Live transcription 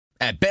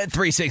At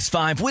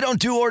Bet365, we don't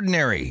do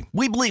ordinary.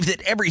 We believe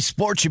that every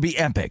sport should be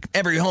epic.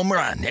 Every home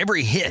run,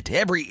 every hit,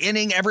 every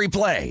inning, every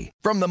play.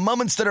 From the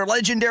moments that are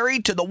legendary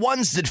to the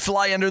ones that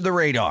fly under the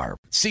radar.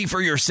 See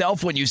for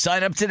yourself when you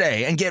sign up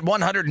today and get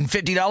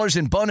 $150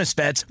 in bonus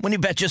bets when you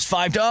bet just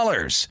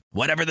 $5.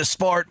 Whatever the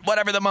sport,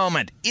 whatever the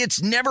moment,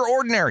 it's never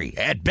ordinary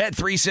at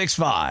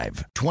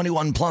Bet365.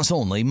 21 plus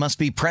only. Must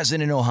be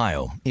present in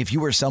Ohio. If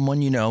you or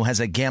someone you know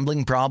has a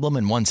gambling problem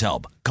and wants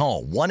help,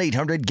 call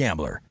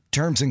 1-800-GAMBLER.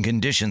 Terms and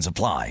conditions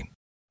apply.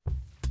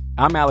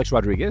 I'm Alex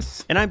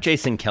Rodriguez. And I'm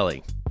Jason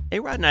Kelly.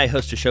 A-Rod and I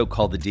host a show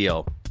called The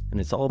Deal,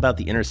 and it's all about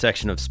the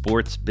intersection of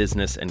sports,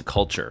 business, and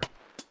culture.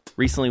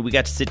 Recently, we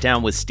got to sit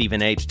down with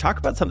Stephen A. to talk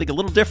about something a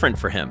little different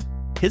for him,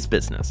 his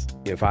business.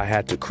 If I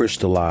had to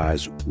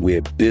crystallize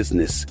where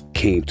business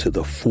came to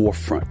the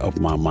forefront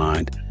of my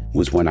mind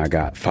was when I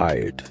got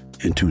fired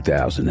in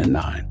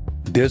 2009.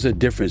 There's a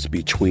difference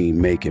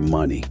between making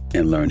money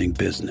and learning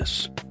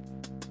business.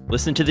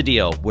 Listen to The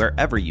Deal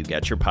wherever you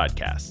get your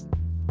podcasts.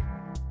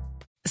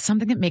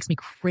 Something that makes me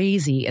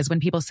crazy is when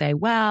people say,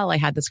 well, I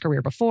had this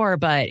career before,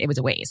 but it was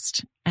a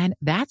waste. And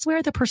that's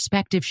where the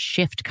perspective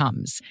shift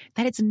comes,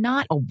 that it's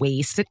not a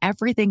waste, that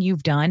everything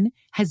you've done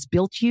has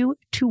built you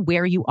to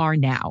where you are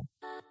now.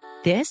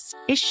 This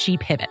is She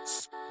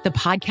Pivots, the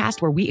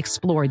podcast where we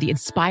explore the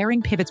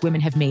inspiring pivots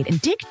women have made and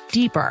dig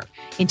deeper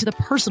into the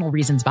personal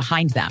reasons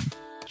behind them.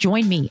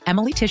 Join me,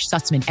 Emily Tish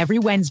Sussman, every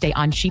Wednesday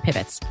on She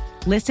Pivots.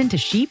 Listen to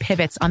She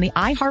Pivots on the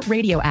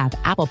iHeartRadio app,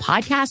 Apple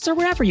Podcasts, or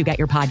wherever you get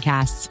your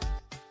podcasts.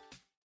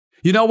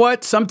 You know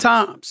what?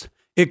 Sometimes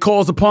it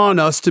calls upon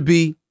us to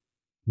be,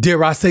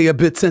 dare I say, a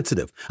bit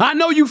sensitive. I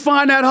know you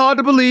find that hard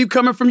to believe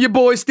coming from your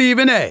boy,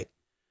 Stephen A.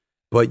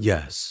 But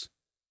yes,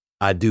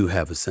 I do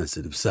have a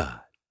sensitive side.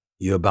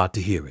 You're about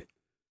to hear it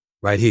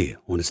right here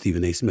on the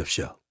Stephen A. Smith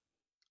Show.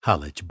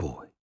 Holla at your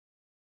boy.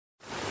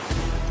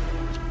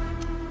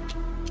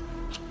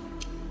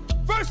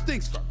 First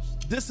things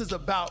first, this is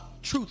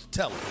about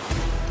truth-telling.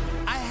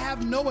 I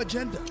have no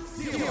agenda.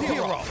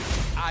 Zero.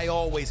 I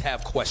always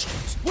have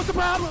questions. What's the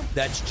problem?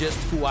 That's just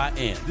who I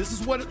am. This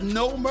is what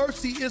No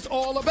Mercy is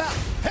all about.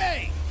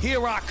 Hey,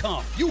 here I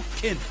come. You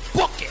can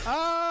book it.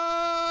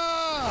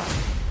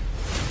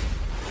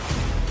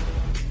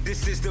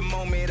 This is the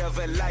moment of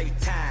a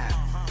lifetime.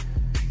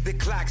 The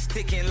clock's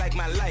ticking like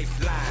my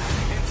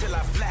lifeline. Until I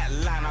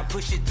flatline, I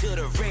push it to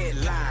the red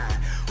line.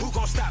 Who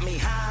gon' stop me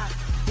high?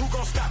 Who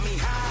gon' stop me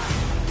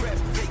high?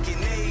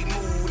 Breathtaking a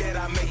move that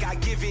I make. I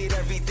give it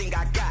everything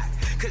I got.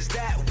 Cause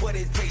that what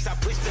it takes. I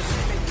push the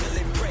limit till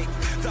it break.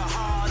 The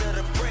heart of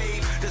the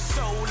brave. The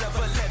soul of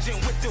a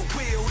legend with the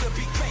will to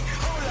be great.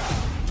 Hold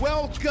up.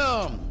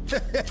 Welcome.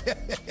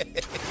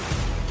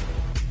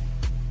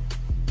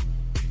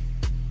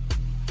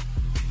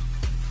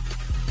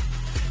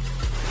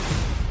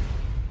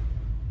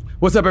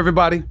 What's up,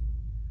 everybody?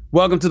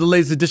 Welcome to the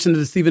latest edition of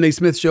the Stephen A.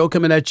 Smith Show,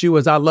 coming at you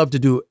as I love to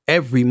do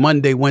every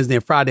Monday, Wednesday,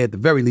 and Friday, at the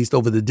very least,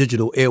 over the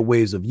digital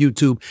airwaves of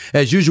YouTube.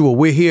 As usual,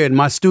 we're here in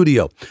my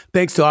studio,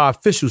 thanks to our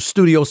official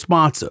studio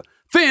sponsor,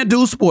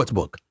 FanDuel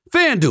Sportsbook.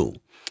 FanDuel,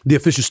 the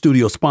official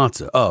studio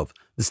sponsor of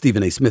the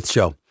Stephen A. Smith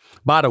Show.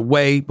 By the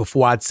way,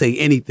 before I'd say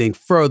anything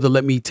further,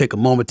 let me take a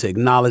moment to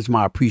acknowledge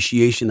my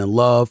appreciation and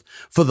love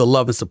for the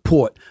love and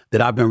support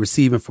that I've been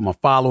receiving from my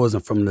followers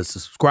and from the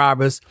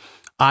subscribers.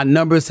 Our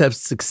numbers have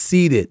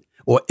exceeded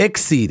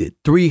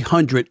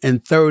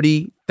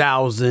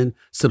 330,000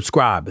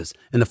 subscribers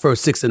in the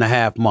first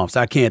 6.5 months.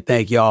 I can't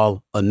thank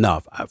y'all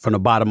enough. From the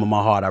bottom of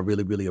my heart, I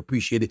really, really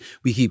appreciate it.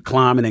 We keep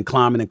climbing and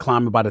climbing and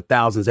climbing by the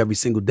thousands every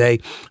single day.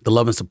 The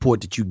love and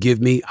support that you give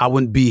me, I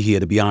wouldn't be here,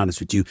 to be honest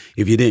with you,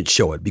 if you didn't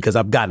show it, because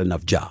I've got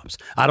enough jobs.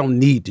 I don't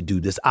need to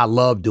do this. I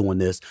love doing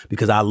this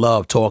because I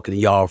love talking to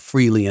y'all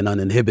freely and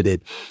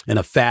uninhibited in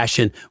a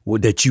fashion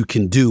that you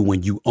can do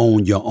when you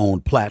own your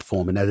own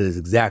platform. And that is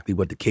exactly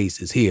what the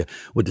case is here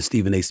with the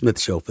Stephen A. Smith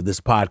Show for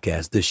this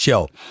podcast, this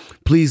show.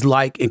 Please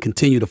like and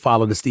continue to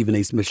follow the Stephen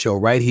A. Smith Show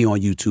right here on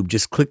YouTube.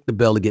 Just click the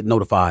bell to get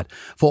notified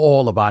for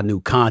all of our new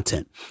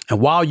content. And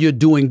while you're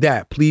doing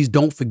that, please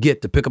don't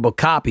forget to pick up a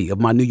copy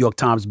of my New York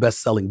Times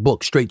best-selling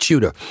book, Straight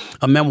Shooter,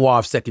 a memoir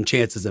of second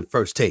chances and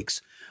first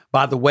takes.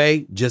 By the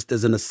way, just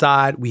as an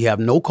aside, we have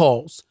no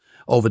calls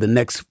over the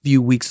next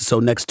few weeks or so,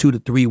 next 2 to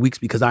 3 weeks,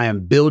 because I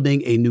am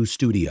building a new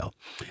studio.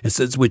 And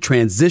since we're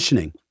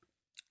transitioning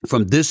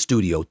from this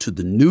studio to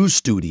the new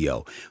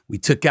studio, we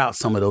took out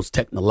some of those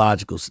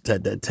technical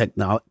stuff,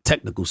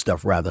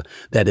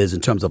 that is,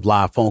 in terms of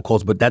live phone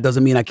calls. But that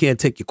doesn't mean I can't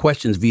take your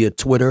questions via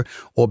Twitter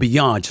or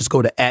beyond. Just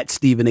go to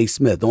 @Stephen A.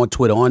 Smith on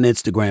Twitter, on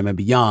Instagram, and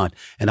beyond.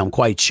 And I'm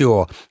quite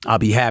sure I'll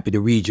be happy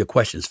to read your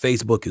questions.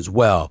 Facebook as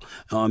well,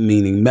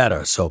 meaning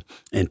Meta. So,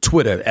 and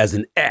Twitter as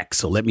an X.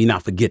 So let me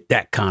not forget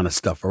that kind of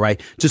stuff. All right.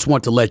 Just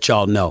want to let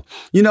y'all know,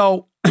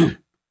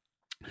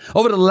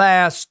 over the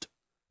last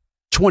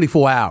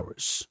 24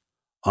 hours,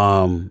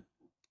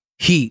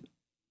 heat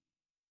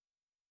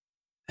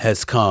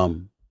has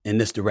come in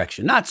this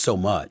direction. Not so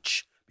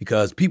much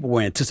because people were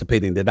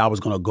anticipating that I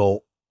was going to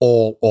go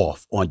all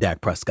off on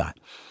Dak Prescott.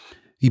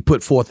 He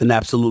put forth an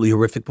absolutely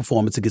horrific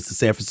performance against the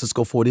San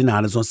Francisco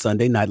 49ers on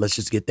Sunday night. Let's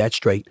just get that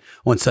straight.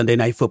 On Sunday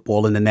Night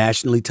Football in the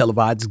nationally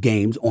televised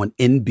games on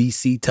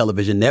NBC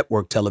television,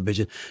 network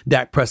television,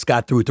 Dak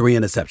Prescott threw 3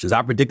 interceptions.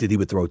 I predicted he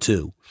would throw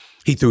 2.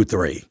 He threw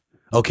 3.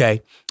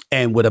 Okay.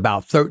 And with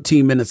about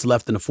 13 minutes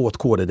left in the fourth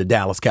quarter, the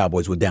Dallas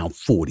Cowboys were down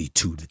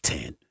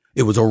 42-10.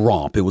 It was a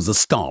romp. It was a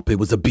stomp. It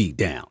was a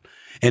beatdown.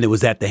 And it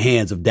was at the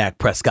hands of Dak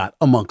Prescott,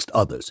 amongst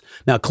others.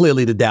 Now,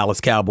 clearly, the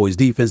Dallas Cowboys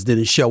defense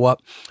didn't show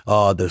up.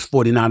 The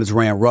 49ers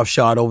ran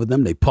roughshod over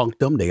them. They punked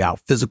them. They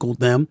out-physicaled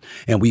them.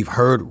 And we've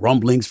heard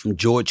rumblings from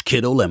George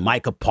Kittle and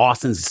Micah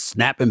Parsons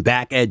snapping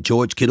back at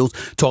George Kittle,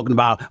 talking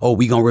about, oh,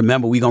 we're going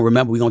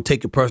to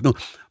take it personal.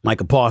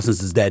 Micah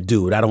Parsons is that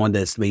dude. I don't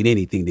underestimate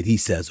anything that he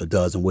says or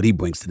does and what he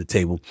brings to the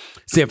table.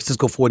 San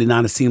Francisco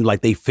 49ers seemed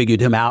like they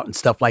figured him out and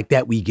stuff like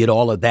that. We get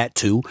all of that,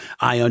 too.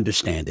 I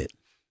understand it.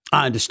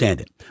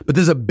 But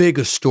there's a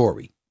bigger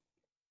story,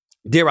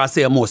 dare I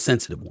say a more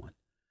sensitive one,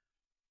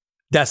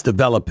 that's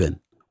developing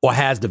or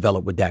has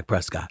developed with Dak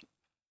Prescott.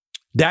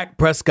 Dak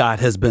Prescott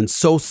has been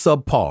so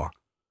subpar,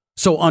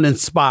 so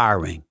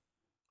uninspiring,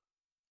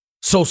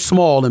 so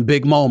small in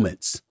big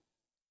moments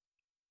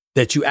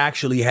that you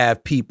actually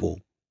have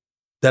people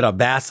that are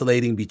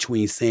vacillating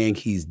between saying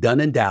he's done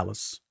in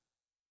Dallas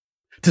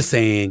to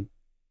saying,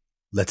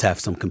 let's have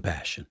some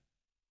compassion.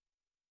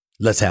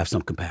 Let's have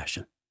some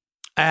compassion.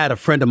 I had a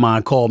friend of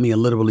mine call me and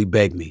literally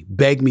beg me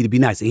to be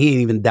nice. And he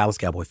ain't even a Dallas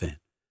Cowboy fan.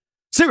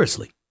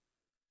 Seriously.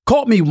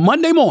 Called me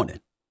Monday morning,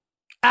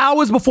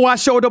 hours before I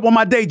showed up on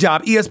my day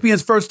job,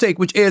 ESPN's First Take,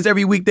 which airs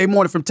every weekday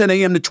morning from 10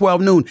 a.m. to 12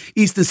 noon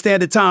Eastern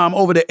Standard Time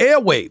over the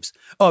airwaves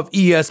of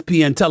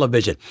ESPN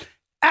television.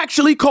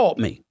 Actually called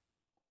me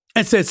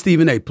and said,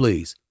 Stephen A.,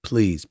 please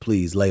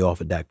lay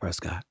off of Dak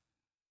Prescott.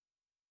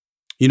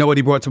 You know what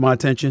he brought to my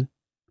attention?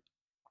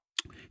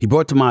 He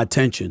brought to my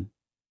attention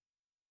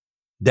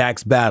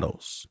Dak's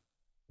battles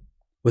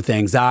with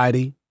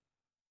anxiety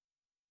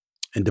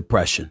and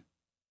depression.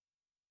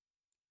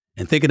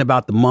 And thinking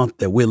about the month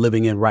that we're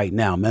living in right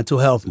now, Mental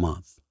Health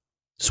Month,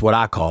 it's what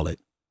I call it.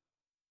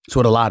 It's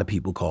what a lot of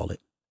people call it,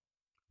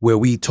 where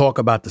we talk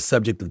about the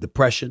subject of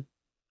depression.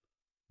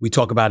 We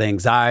talk about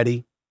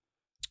anxiety.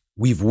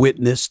 We've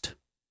witnessed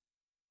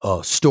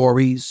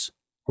stories,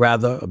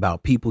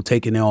 about people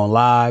taking their own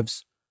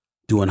lives,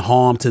 doing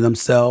harm to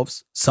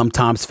themselves,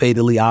 sometimes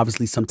fatally,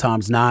 obviously,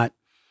 sometimes not.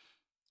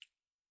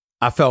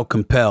 I felt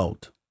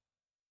compelled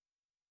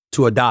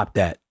to adopt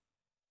that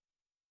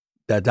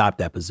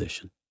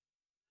position.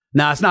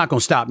 Now, it's not going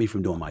to stop me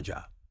from doing my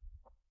job.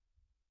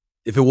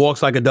 If it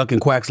walks like a duck and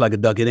quacks like a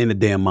duck, it ain't a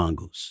damn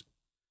mongoose.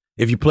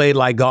 If you played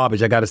like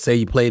garbage, I got to say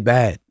you played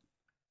bad.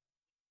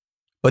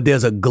 But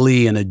there's a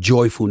glee and a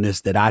joyfulness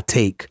that I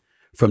take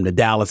from the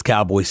Dallas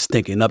Cowboys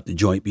stinking up the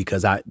joint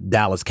because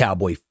Dallas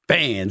Cowboy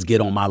fans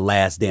get on my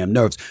last damn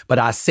nerves. But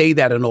I say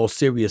that in all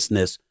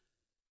seriousness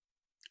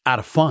out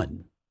of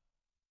fun.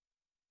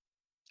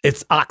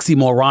 It's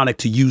oxymoronic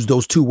to use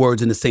those two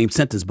words in the same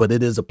sentence, but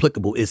it is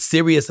applicable. As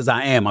serious as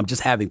I am, I'm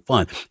just having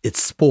fun. It's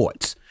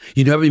sports.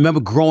 You never remember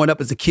growing up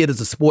as a kid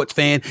as a sports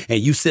fan and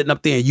you sitting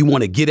up there and you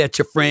want to get at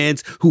your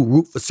friends who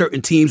root for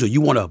certain teams, or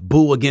you want to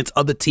boo against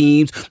other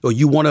teams, or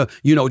you want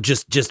to,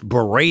 just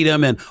berate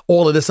them and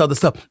all of this other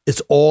stuff.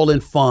 It's all in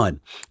fun.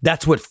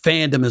 That's what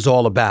fandom is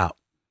all about.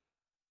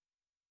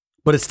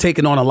 But it's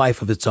taken on a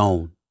life of its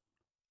own.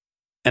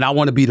 And I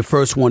want to be the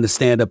first one to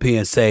stand up here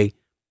and say,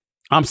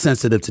 I'm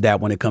sensitive to that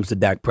when it comes to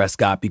Dak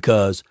Prescott,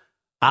 because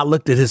I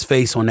looked at his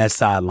face on that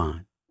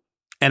sideline.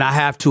 And I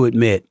have to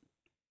admit,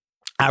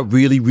 I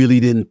really, really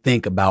didn't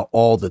think about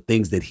all the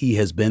things that he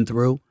has been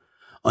through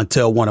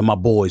until one of my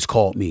boys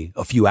called me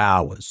a few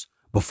hours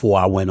before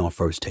I went on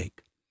First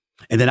Take.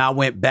 And then I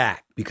went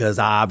back because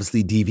I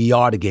obviously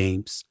DVR the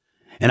games.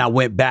 And I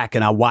went back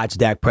and I watched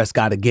Dak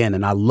Prescott again,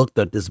 and I looked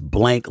at this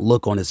blank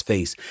look on his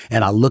face,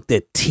 and I looked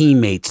at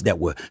teammates that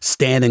were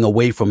standing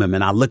away from him,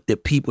 and I looked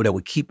at people that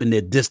were keeping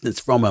their distance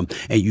from him,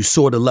 and you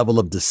saw the level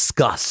of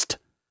disgust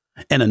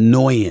and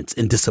annoyance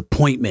and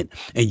disappointment,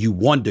 and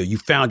you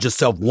found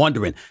yourself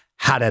wondering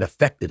how that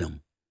affected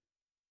him.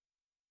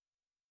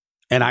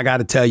 And I got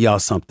to tell y'all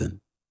something.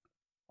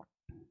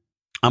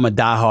 I'm a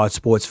diehard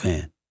sports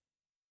fan.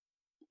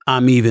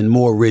 I'm even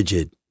more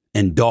rigid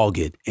and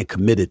dogged and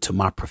committed to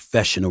my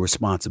professional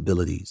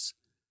responsibilities.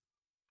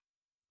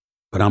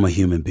 But I'm a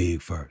human being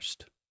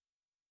first.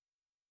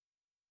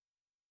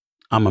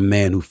 I'm a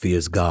man who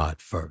fears God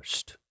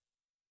first.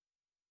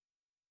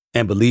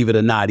 And believe it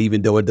or not,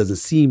 even though it doesn't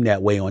seem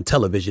that way on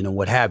television and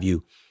what have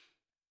you,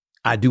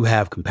 I do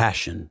have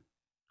compassion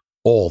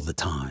all the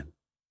time.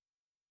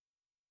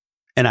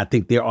 And I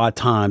think there are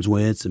times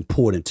when it's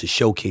important to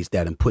showcase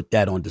that and put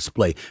that on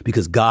display,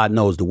 because God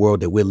knows the world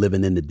that we're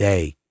living in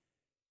today,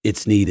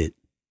 it's needed.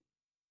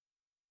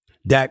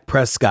 Dak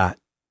Prescott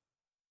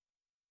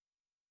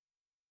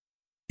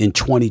in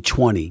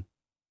 2020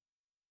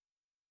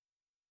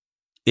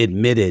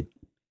 admitted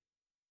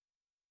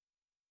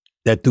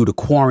that through the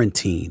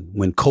quarantine,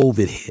 when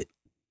COVID hit,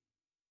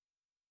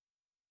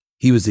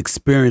 he was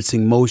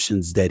experiencing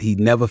emotions that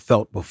he'd never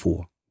felt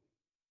before.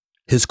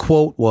 His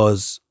quote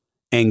was,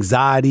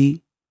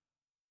 anxiety,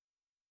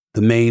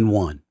 the main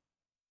one.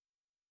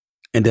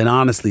 And then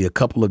honestly, a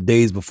couple of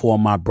days before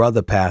my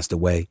brother passed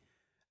away,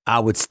 I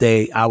would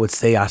say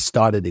I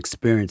started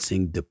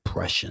experiencing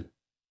depression.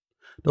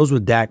 Those were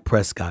Dak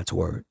Prescott's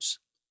words.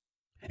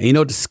 And you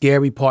know the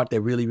scary part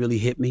that really, really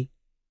hit me?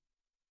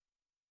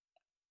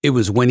 It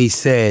was when he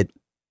said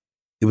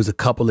it was a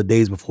couple of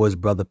days before his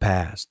brother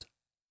passed.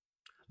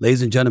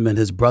 Ladies and gentlemen,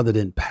 his brother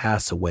didn't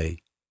pass away,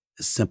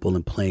 as simple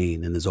and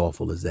plain and as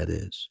awful as that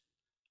is.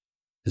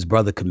 His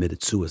brother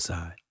committed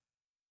suicide.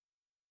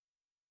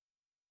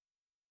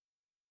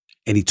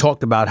 And he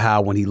talked about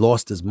how when he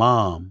lost his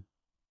mom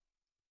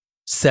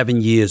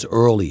 7 years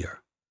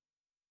earlier,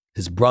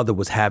 his brother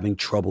was having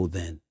trouble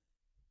then.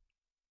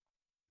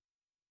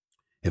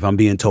 If I'm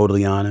being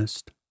totally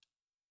honest,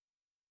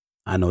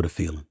 I know the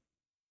feeling.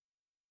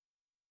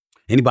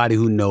 Anybody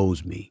who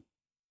knows me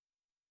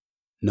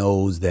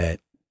knows that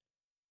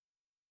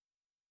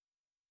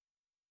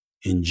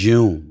in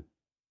June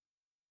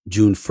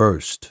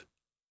 1st,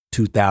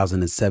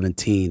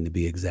 2017 to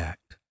be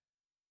exact,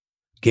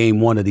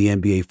 Game 1 of the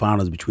NBA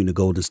Finals between the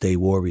Golden State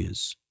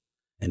Warriors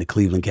and the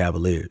Cleveland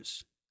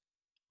Cavaliers.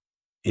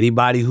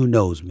 Anybody who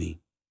knows me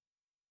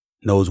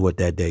knows what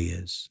that day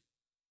is.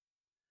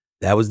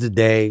 That was the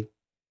day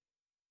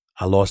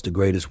I lost the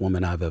greatest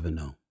woman I've ever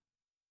known.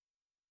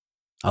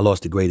 I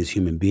lost the greatest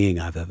human being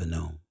I've ever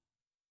known.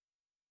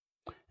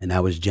 And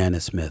that was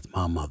Janet Smith,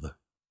 my mother.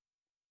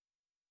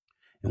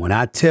 And when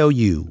I tell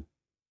you,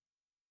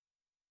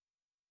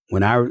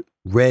 when I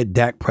read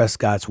Dak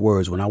Prescott's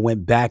words, when I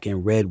went back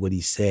and read what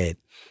he said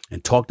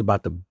and talked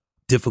about the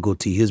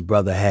difficulty his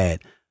brother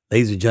had,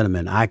 ladies and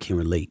gentlemen, I can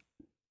relate.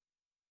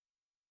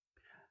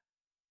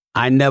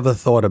 I never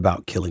thought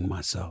about killing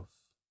myself.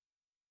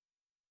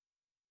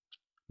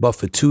 But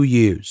for 2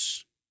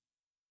 years,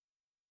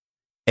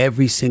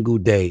 every single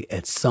day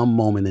at some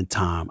moment in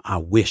time, I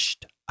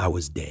wished I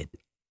was dead.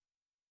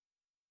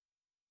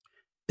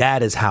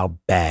 That is how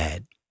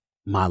bad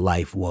my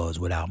life was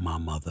without my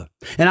mother.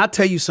 And I'll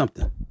tell you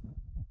something.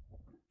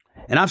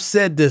 And I've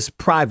said this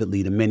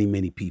privately to many,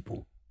 many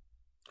people.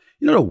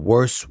 You know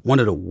one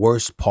of the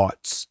worst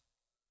parts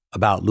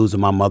about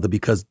losing my mother,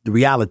 because the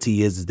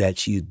reality is that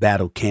she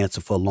battled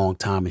cancer for a long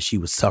time and she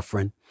was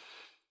suffering.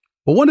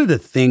 But one of the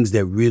things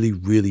that really,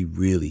 really,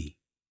 really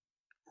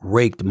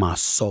raked my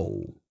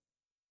soul,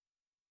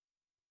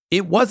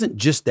 it wasn't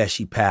just that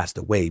she passed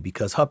away,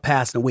 because her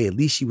passing away, at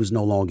least she was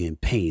no longer in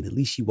pain. At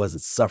least she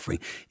wasn't suffering.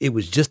 It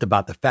was just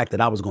about the fact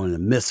that I was going to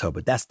miss her.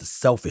 But that's the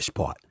selfish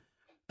part.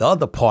 The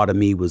other part of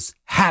me was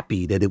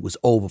happy that it was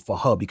over for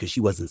her because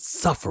she wasn't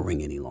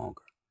suffering any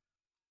longer.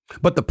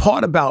 But the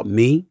part about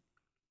me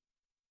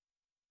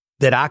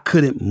that I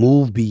couldn't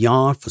move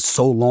beyond for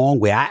so long,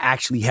 where I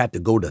actually had to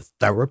go to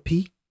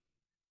therapy,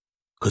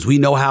 because we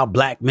know how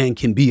black men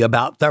can be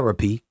about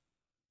therapy,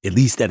 at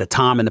least at a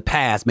time in the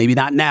past, maybe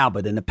not now,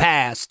 but in the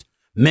past,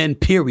 men,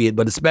 period,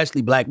 but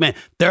especially black men.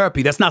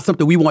 Therapy, that's not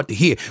something we want to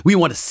hear. We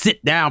want to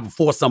sit down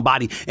before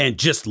somebody and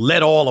just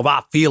let all of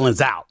our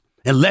feelings out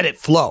and let it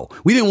flow.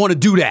 We didn't want to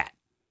do that.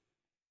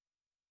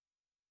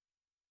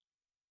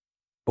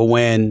 But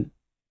when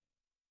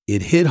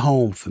it hit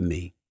home for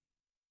me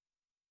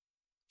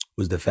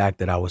was the fact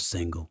that I was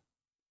single.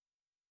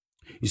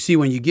 You see,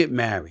 when you get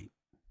married,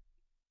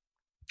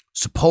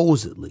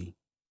 supposedly,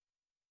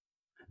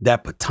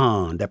 that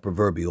baton, that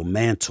proverbial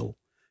mantle,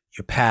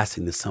 you're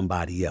passing to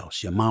somebody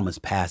else. Your mama's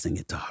passing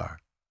it to her.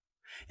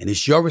 And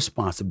it's your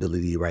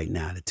responsibility right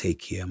now to take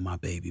care of my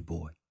baby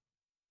boy.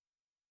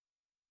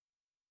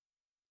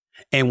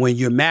 And when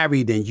you're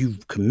married and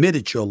you've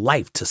committed your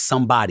life to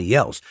somebody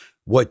else,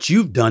 what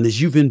you've done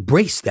is you've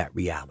embraced that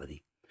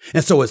reality.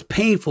 And so as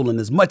painful and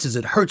as much as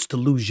it hurts to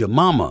lose your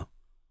mama,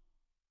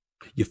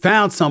 you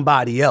found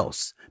somebody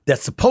else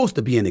that's supposed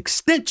to be an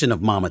extension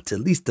of mama, to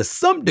at least to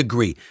some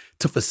degree,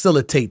 to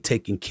facilitate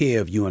taking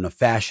care of you in a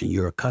fashion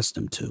you're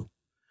accustomed to,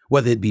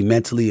 whether it be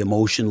mentally,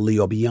 emotionally,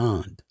 or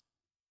beyond.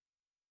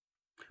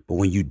 But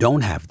when you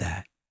don't have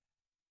that,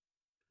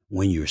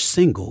 when you're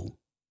single,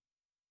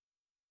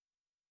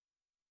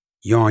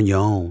 you're on your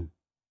own.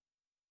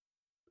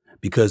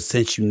 Because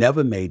since you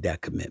never made that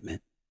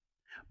commitment,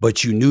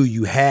 but you knew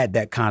you had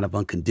that kind of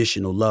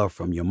unconditional love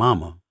from your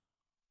mama,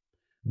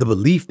 the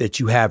belief that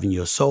you have in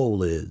your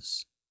soul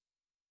is,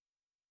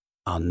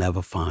 I'll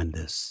never find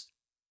this.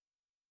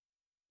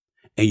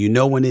 And you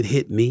know when it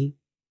hit me?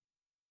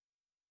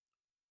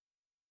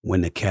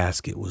 When the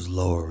casket was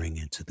lowering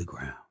into the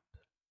ground.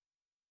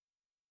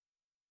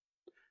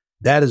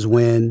 That is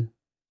when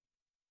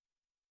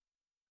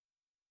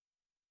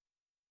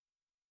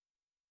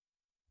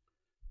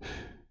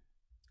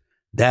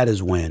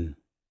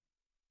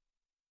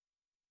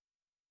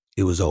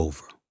it was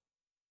over.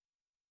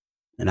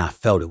 And I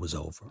felt it was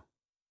over.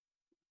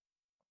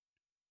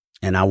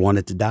 And I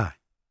wanted to die.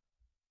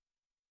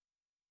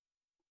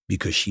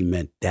 Because she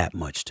meant that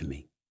much to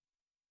me.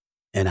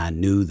 And I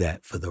knew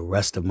that for the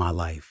rest of my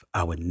life,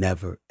 I would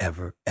never,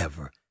 ever,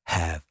 ever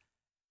have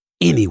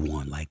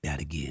anyone like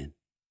that again.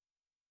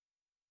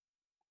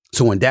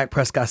 So when Dak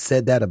Prescott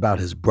said that about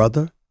his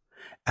brother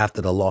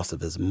after the loss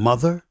of his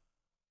mother,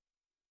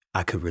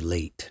 I could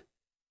relate.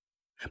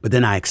 But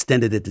then I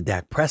extended it to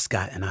Dak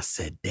Prescott and I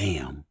said,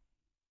 damn,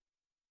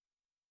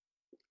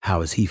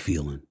 how is he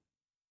feeling?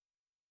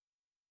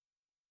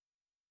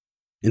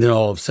 And then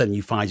all of a sudden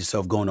you find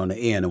yourself going on the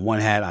air, and in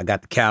one hat, I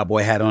got the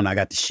cowboy hat on, I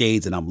got the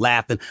shades, and I'm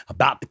laughing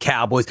about the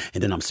Cowboys,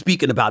 and then I'm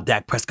speaking about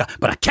Dak Prescott,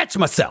 but I catch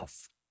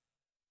myself.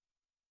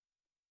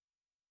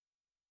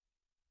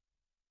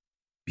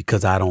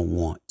 Because I don't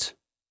want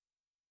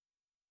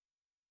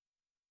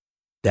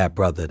that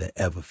brother to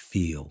ever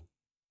feel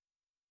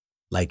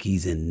like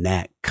he's in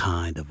that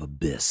kind of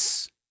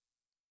abyss.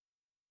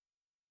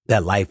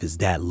 That life is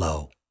that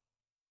low.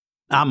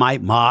 I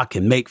might mock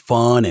and make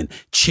fun and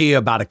cheer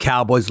about a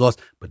Cowboys loss,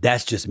 but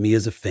that's just me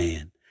as a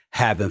fan,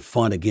 having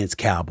fun against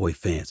Cowboy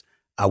fans.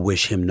 I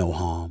wish him no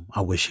harm.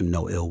 I wish him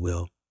no ill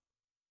will.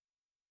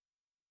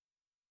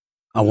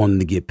 I want him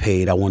to get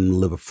paid. I want him to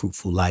live a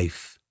fruitful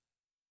life.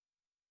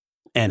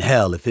 And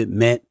hell, if it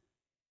meant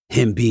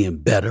him being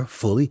better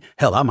fully,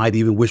 hell, I might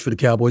even wish for the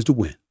Cowboys to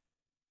win.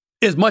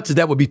 As much as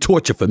that would be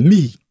torture for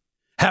me,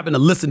 having to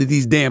listen to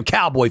these damn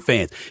Cowboy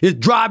fans. It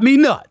drives me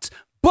nuts.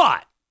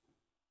 But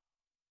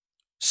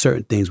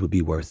certain things would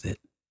be worth it.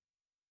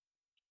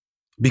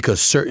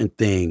 Because certain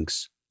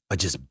things are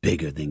just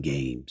bigger than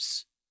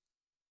games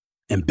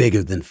and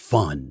bigger than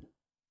fun,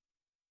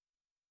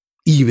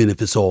 even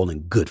if it's all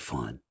in good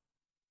fun.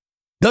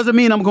 Doesn't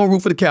mean I'm going to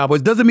root for the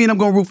Cowboys. Doesn't mean I'm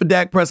going to root for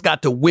Dak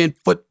Prescott to win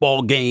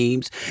football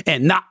games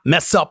and not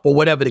mess up or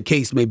whatever the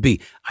case may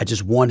be. I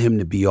just want him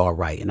to be all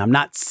right. And I'm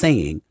not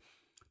saying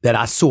that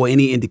I saw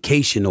any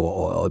indication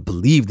or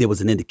believe there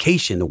was an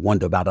indication to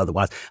wonder about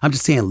otherwise. I'm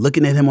just saying,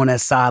 looking at him on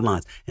that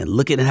sidelines and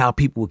looking at how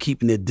people were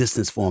keeping their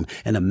distance for him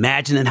and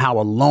imagining how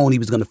alone he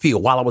was going to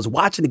feel. While I was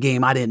watching the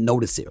game, I didn't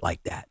notice it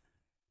like that.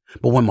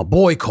 But when my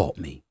boy called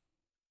me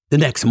the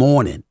next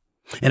morning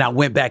and I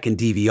went back and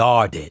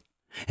DVR'd it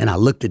and I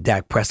looked at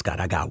Dak Prescott,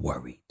 I got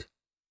worried.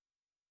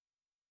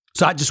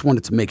 So I just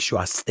wanted to make sure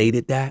I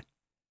stated that.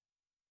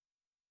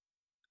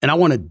 And I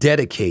want to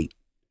dedicate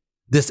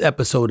this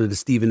episode of the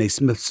Stephen A.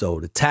 Smith Show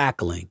to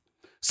tackling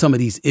some of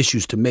these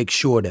issues to make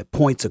sure that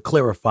points are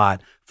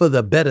clarified for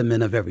the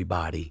betterment of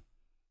everybody.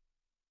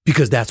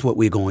 Because that's what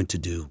we're going to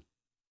do.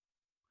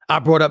 I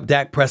brought up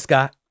Dak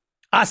Prescott.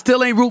 I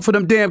still ain't root for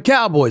them damn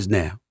Cowboys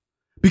now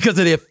because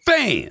of their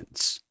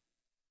fans.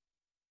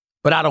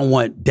 But I don't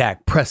want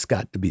Dak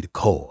Prescott to be the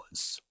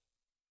cause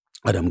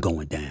of them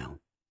going down.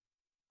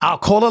 I'll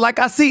call it like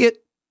I see it.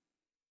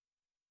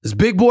 It's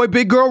big boy,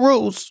 big girl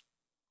rules.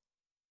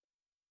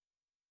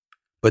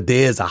 But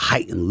there's a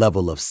heightened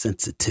level of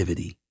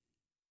sensitivity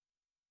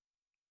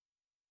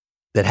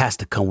that has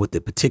to come with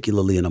it,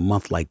 particularly in a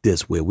month like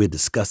this where we're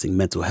discussing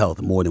mental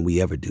health more than we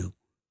ever do.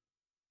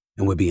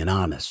 And we're being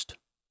honest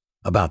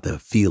about the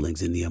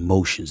feelings and the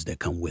emotions that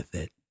come with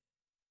it.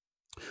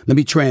 Let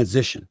me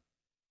transition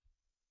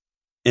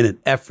in an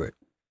effort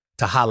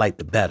to highlight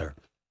the better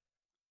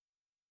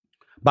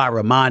by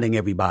reminding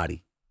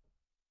everybody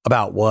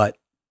about what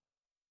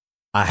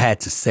I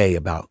had to say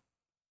about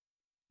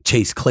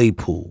Chase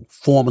Claypool,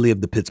 formerly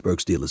of the Pittsburgh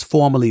Steelers,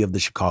 formerly of the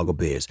Chicago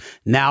Bears,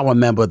 now a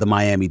member of the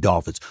Miami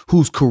Dolphins,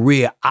 whose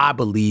career I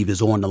believe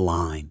is on the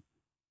line.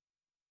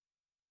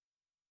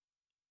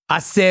 I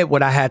said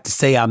what I had to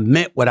say. I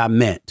meant what I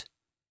meant,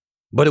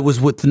 but it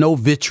was with no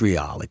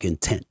vitriolic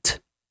intent.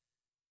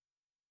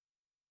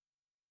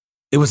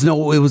 It was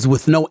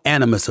with no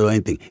animus or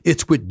anything.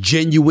 It's with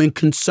genuine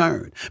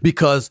concern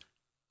because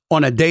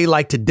on a day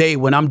like today,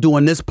 when I'm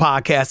doing this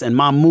podcast and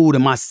my mood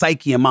and my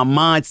psyche and my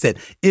mindset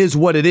is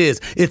what it is,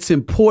 it's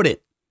important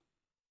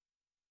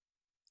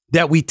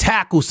that we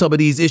tackle some of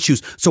these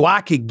issues so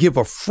I could give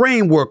a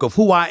framework of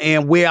who I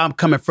am, where I'm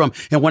coming from.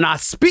 And when I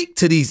speak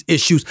to these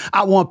issues,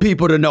 I want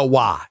people to know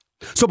why.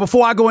 So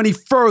before I go any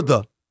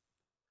further,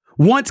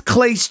 once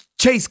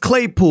Chase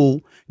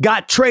Claypool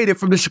got traded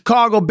from the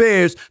Chicago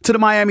Bears to the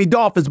Miami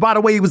Dolphins. By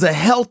the way, he was a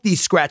healthy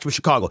scratch with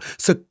Chicago.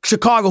 So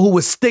Chicago, who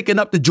was sticking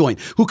up the joint,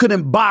 who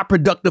couldn't buy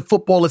productive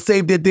football to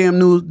save their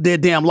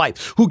damn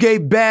life, who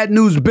gave Bad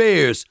News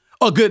Bears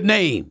a good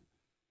name.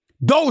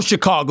 Those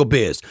Chicago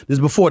Bears, this is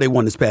before they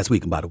won this past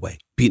weekend, by the way,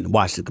 beating the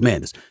Washington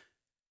Commanders.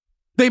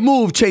 They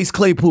moved Chase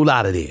Claypool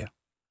out of there.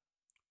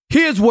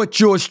 Here's what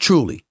yours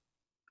truly,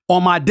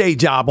 on my day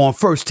job on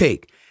First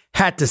Take,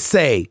 had to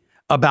say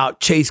about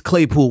Chase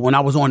Claypool when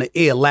I was on the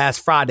air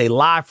last Friday,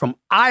 live from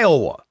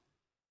Iowa.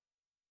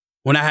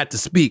 When I had to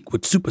speak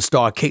with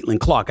superstar Caitlin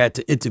Clark, I had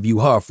to interview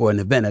her for an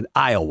event in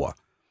Iowa.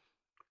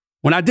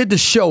 When I did the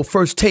show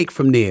First Take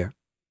from there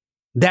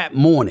that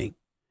morning,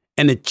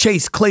 and the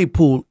Chase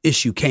Claypool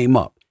issue came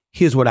up,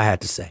 here's what I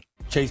had to say.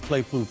 Chase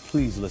Claypool,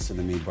 please listen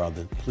to me,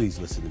 brother. Please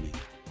listen to me.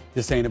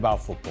 This ain't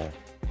about football.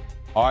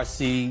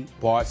 RC,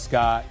 Bart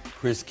Scott,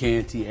 Chris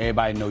Canty,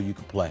 everybody know you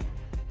can play.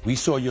 We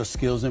saw your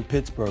skills in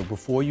Pittsburgh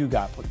before you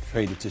got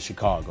traded to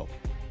Chicago.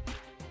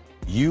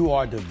 You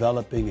are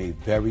developing a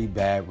very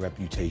bad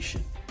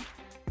reputation.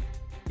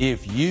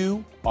 If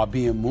you are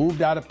being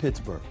moved out of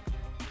Pittsburgh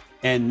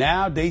And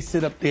now they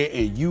sit up there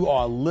and you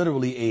are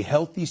literally a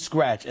healthy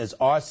scratch, as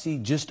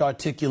RC just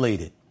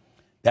articulated.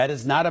 That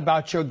is not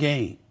about your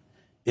game.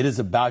 It is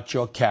about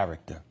your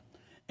character.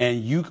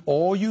 And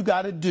all you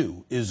got to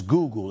do is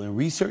Google and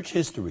research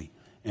history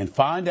and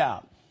find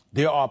out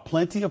there are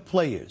plenty of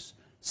players,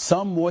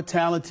 some more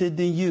talented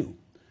than you,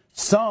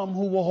 some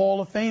who were Hall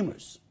of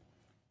Famers,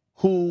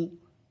 who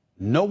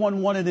no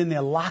one wanted in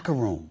their locker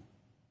room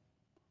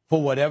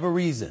for whatever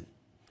reason.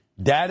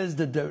 That is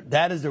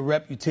the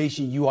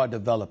reputation you are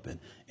developing.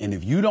 And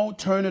if you don't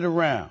turn it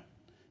around,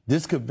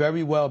 this could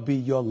very well be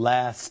your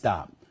last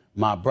stop.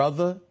 My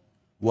brother,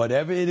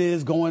 whatever it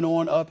is going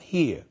on up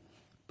here,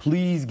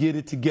 please get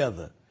it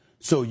together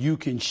so you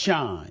can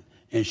shine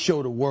and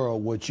show the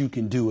world what you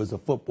can do as a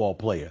football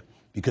player.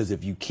 Because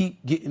if you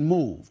keep getting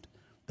moved,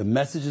 the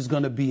message is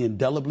going to be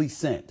indelibly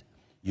sent.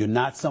 You're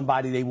not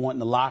somebody they want in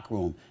the locker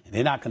room, and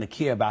they're not going to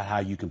care about how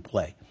you can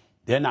play.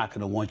 They're not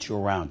going to want you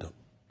around them.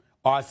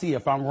 RC,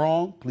 if I'm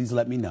wrong, please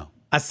let me know.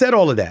 I said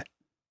all of that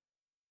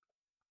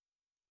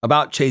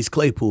about Chase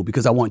Claypool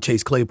because I want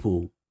Chase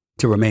Claypool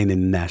to remain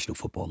in the National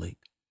Football League.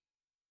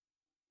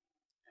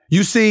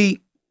 You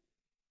see,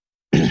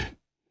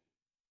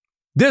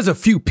 there's a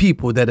few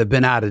people that have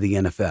been out of the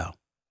NFL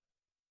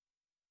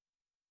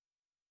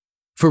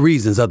for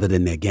reasons other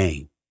than their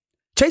game.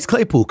 Chase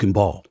Claypool can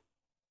ball.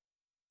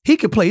 He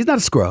can play. He's not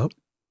a scrub.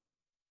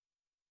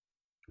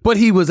 But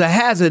he was a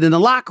hazard in the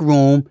locker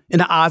room in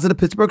the eyes of the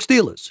Pittsburgh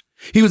Steelers.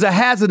 He was a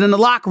hazard in the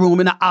locker room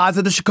in the eyes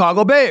of the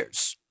Chicago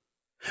Bears.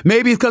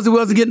 Maybe it's because he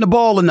wasn't getting the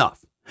ball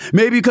enough.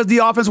 Maybe because the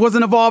offense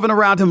wasn't evolving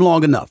around him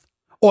long enough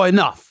or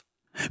enough.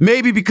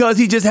 Maybe because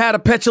he just had a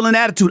petulant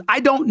attitude. I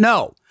don't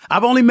know.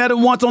 I've only met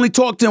him once, only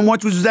talked to him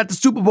once, which was at the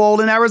Super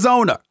Bowl in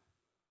Arizona.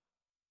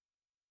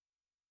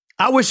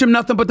 I wish him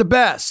nothing but the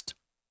best.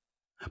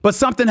 But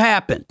something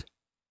happened.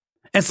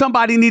 And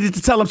somebody needed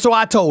to tell him, so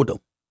I told him.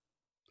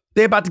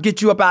 They're about to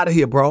get you up out of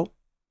here, bro.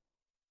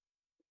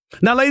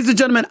 Now, ladies and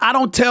gentlemen, I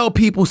don't tell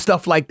people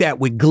stuff like that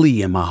with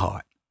glee in my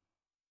heart.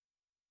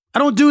 I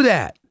don't do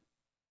that.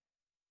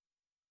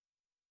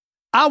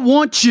 I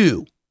want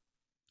you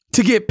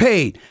to get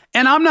paid.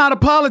 And I'm not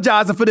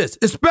apologizing for this,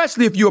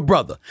 especially if you're a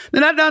brother.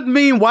 Now, that doesn't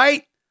mean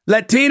white,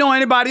 Latino,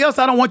 anybody else.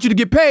 I don't want you to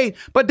get paid.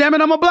 But damn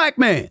it, I'm a black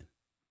man.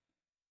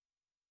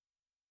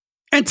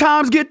 And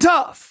times get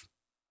tough.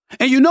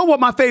 And you know what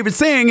my favorite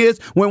saying is?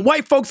 When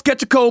white folks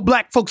catch a cold,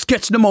 black folks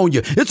catch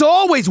pneumonia. It's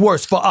always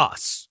worse for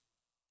us.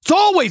 It's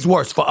always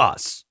worse for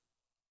us.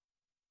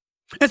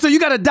 And so you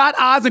got to dot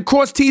I's and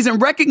cross T's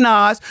and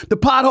recognize the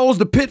potholes,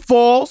 the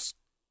pitfalls,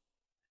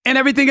 and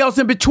everything else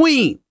in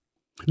between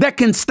that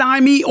can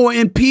stymie or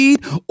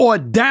impede or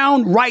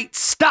downright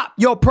stop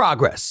your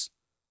progress.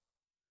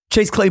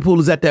 Chase Claypool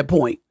is at that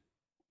point.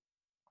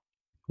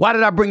 Why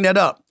did I bring that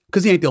up?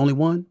 Because he ain't the only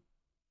one.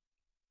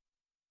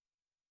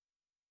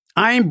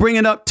 I ain't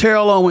bringing up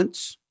Terrell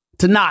Owens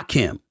to knock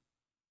him.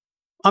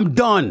 I'm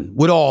done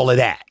with all of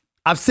that.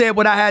 I've said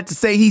what I had to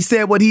say. He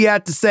said what he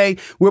had to say.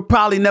 We'll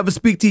probably never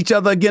speak to each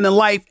other again in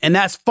life, and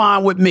that's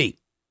fine with me.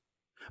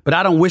 But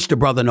I don't wish the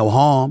brother no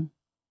harm.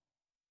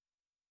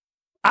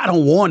 I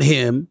don't want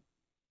him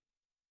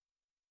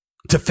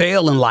to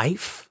fail in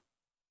life.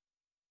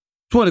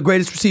 He's one of the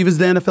greatest receivers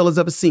the NFL has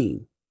ever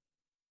seen.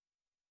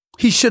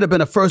 He should have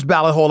been a first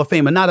ballot Hall of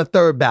Famer, not a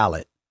third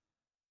ballot.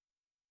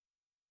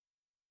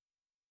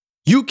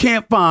 You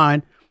can't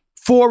find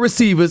 4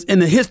 receivers in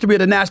the history of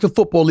the National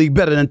Football League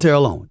better than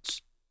Terrell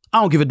Owens.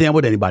 I don't give a damn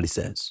what anybody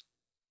says.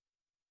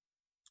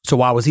 So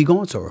why was he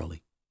going so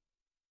early?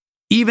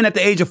 Even at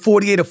the age of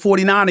 48 or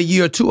 49 a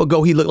year or two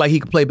ago, he looked like he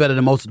could play better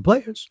than most of the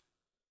players.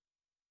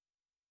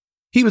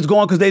 He was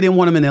going because they didn't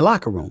want him in their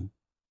locker room.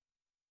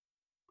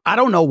 I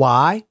don't know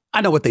why.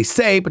 I know what they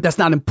say, but that's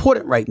not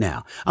important right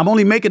now. I'm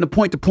only making the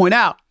point to point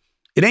out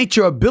it ain't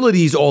your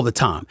abilities all the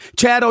time.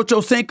 Chad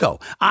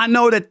Ochocinco, I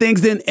know that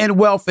things didn't end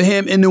well for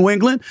him in New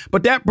England,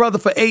 but that brother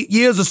for 8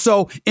 years or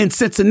so in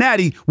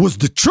Cincinnati was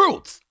the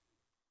truth.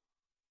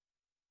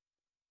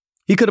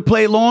 He could have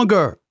played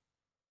longer.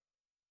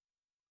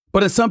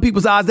 But in some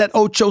people's eyes, that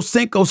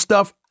Ochocinco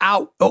stuff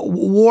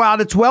wore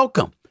out its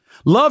welcome.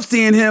 Love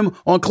seeing him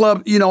on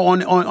Club,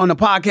 on the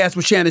podcast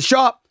with Shannon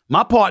Sharp,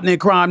 my partner in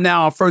crime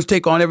now on First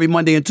Take on every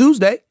Monday and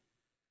Tuesday.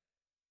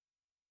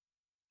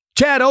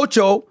 Chad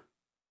Ocho,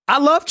 I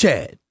love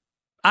Chad.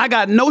 I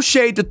got no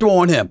shade to throw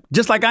on him,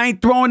 just like I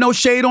ain't throwing no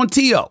shade on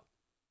T.O.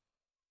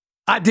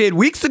 I did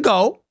weeks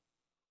ago,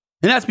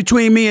 and that's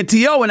between me and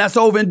T.O., and that's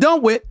over and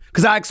done with,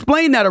 because I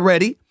explained that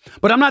already,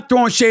 but I'm not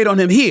throwing shade on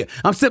him here.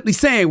 I'm simply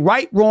saying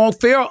right, wrong,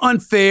 fair or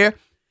unfair,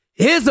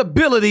 his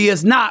ability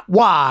is not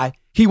why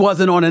he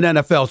wasn't on an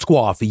NFL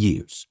squad for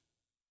years.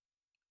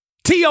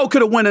 T.O.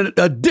 could have went an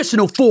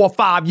additional 4 or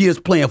 5 years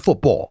playing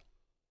football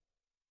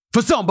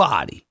for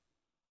somebody.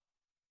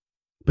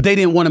 But they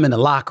didn't want him in the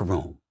locker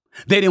room.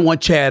 They didn't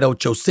want Chad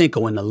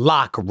Ochocinco in the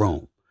locker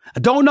room. I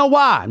don't know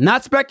why. I'm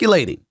not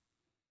speculating.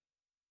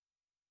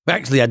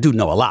 Actually, I do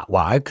know a lot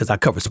why, because I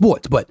cover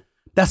sports, but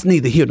that's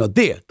neither here nor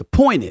there. The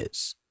point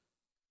is,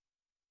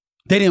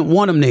 they didn't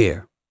want him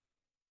there.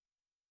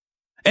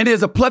 And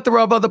there's a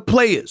plethora of other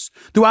players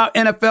throughout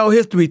NFL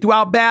history,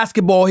 throughout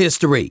basketball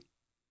history,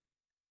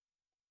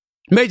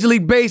 Major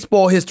League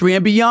Baseball history,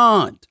 and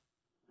beyond.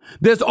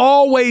 There's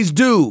always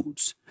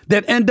dudes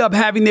that end up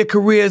having their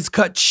careers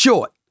cut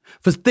short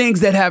for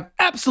things that have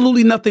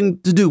absolutely nothing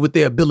to do with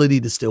their ability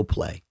to still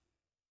play.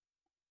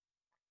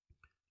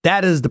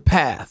 That is the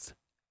path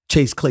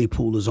Chase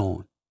Claypool is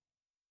on.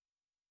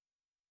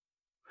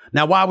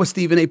 Now, why would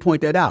Stephen A.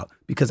 point that out?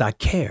 Because I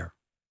care.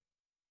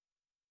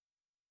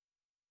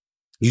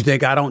 You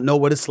think I don't know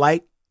what it's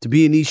like to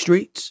be in these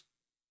streets?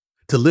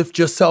 To lift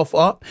yourself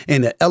up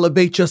and to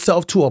elevate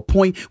yourself to a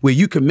point where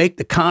you can make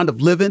the kind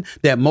of living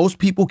that most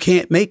people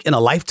can't make in a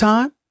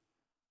lifetime?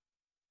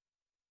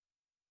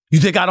 You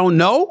think I don't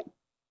know?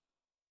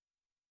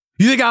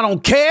 You think I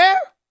don't care?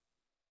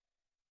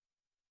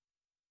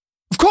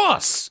 Of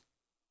course.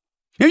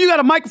 If you got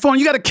a microphone,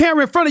 you got a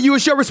camera in front of you,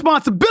 it's your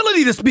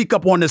responsibility to speak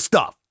up on this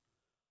stuff.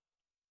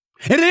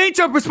 And it ain't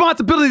your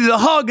responsibility to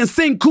hug and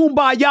sing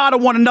kumbaya to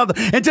one another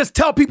and just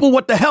tell people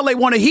what the hell they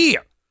want to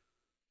hear.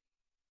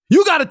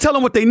 You got to tell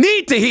them what they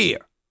need to hear.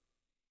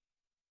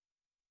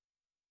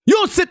 You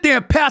don't sit there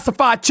and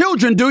pacify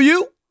children, do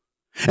you?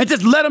 And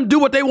just let them do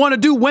what they want to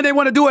do, when they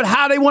want to do it,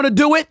 how they want to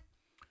do it,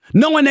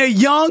 knowing they're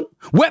young,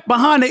 wet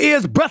behind the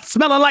ears, breath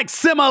smelling like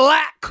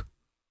Similac.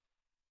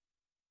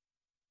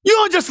 You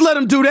don't just let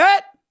them do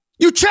that.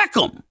 You check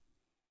them.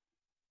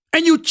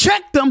 And you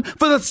check them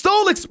for the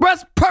sole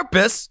express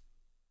purpose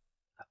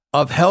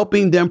of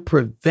helping them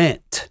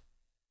prevent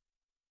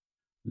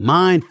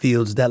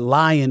minefields that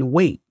lie in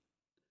wait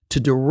to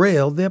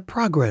derail their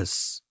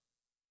progress.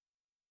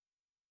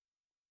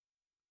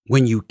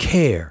 When you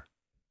care,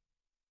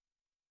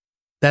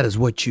 that is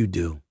what you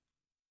do.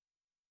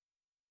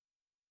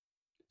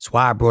 It's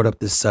why I brought up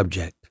this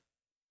subject.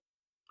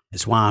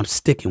 It's why I'm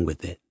sticking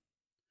with it.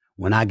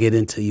 When I get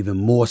into even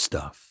more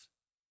stuff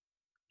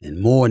and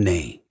more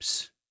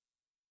names,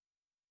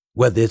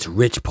 whether it's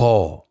Rich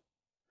Paul,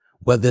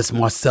 whether it's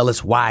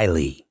Marcellus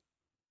Wiley,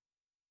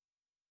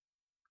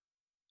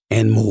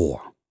 and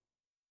more.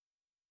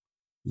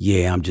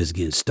 Yeah, I'm just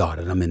getting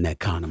started. I'm in that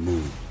kind of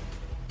mood.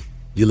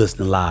 You're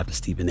listening live to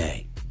Stephen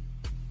A.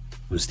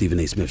 on the Stephen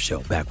A. Smith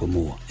Show. Back with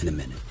more in a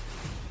minute.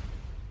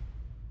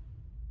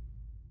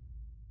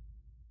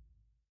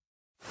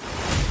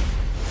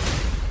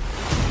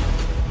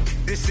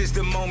 This is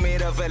the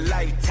moment of a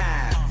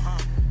lifetime.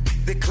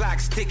 The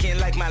clock's ticking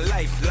like my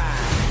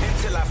lifeline.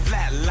 Until I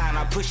flatline,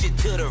 I push it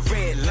to the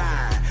red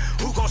line.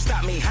 Who gon'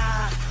 stop me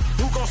high?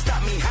 Who gon'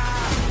 stop me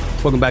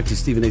high? Welcome back to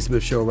Stephen A.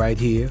 Smith Show right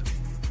here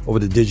over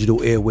the digital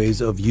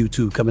airwaves of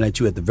YouTube, coming at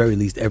you at the very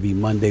least every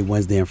Monday,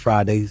 Wednesday, and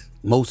Fridays.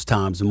 Most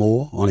times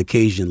more, on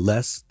occasion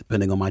less,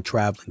 depending on my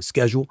traveling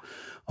schedule.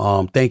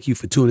 Thank you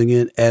for tuning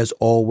in as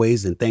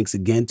always, and thanks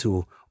again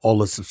to all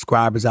the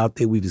subscribers out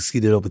there. We've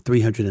exceeded over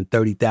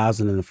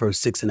 330,000 in the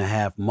first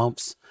 6.5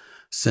 months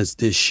since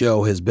this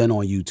show has been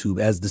on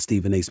YouTube as the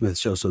Stephen A. Smith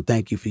Show. So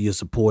thank you for your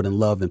support and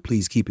love, and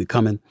please keep it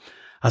coming.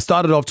 I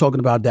started off talking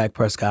about Dak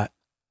Prescott.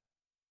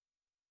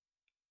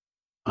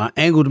 I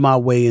angled my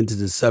way into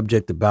the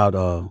subject about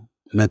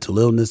mental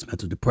illness,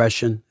 mental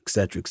depression,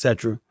 et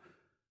cetera,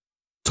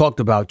 talked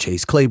about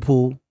Chase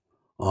Claypool.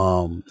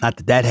 Not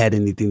that that had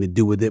anything to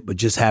do with it, but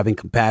just having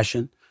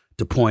compassion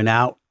to point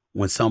out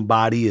when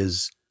somebody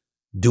is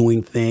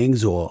doing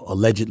things or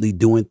allegedly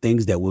doing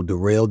things that will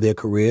derail their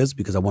careers,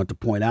 because I want to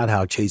point out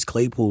how Chase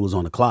Claypool is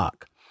on the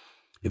clock.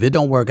 If it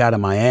don't work out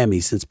in Miami,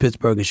 since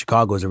Pittsburgh and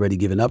Chicago has already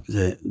given up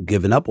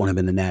on him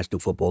in the National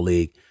Football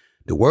League,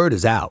 the word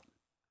is out.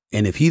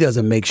 And if he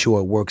doesn't make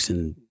sure it works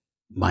in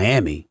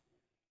Miami,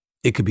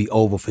 it could be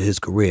over for his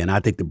career. And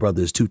I think the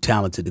brother is too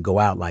talented to go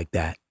out like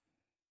that.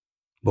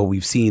 But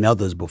we've seen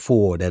others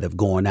before that have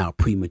gone out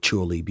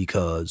prematurely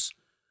because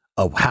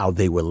of how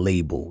they were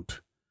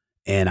labeled.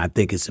 And I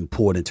think it's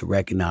important to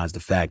recognize the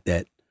fact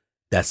that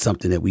that's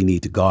something that we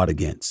need to guard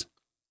against.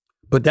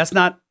 But that's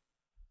not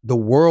the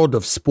world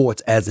of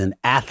sports as in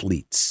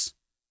athletes.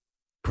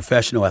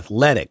 Professional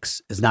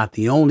athletics is not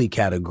the only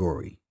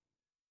category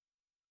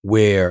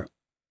where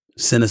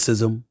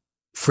cynicism,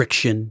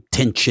 friction,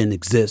 tension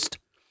exist.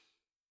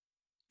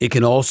 It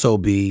can also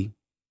be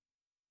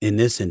in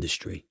this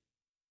industry.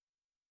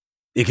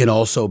 It can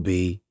also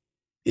be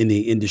in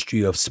the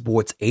industry of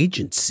sports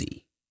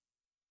agency.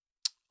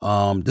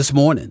 This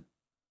morning,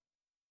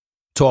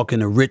 talking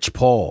to Rich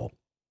Paul,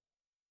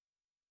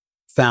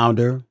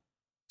 founder,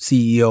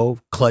 CEO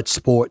of Clutch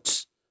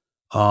Sports,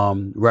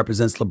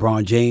 represents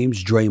LeBron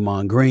James,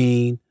 Draymond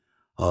Green,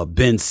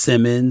 Ben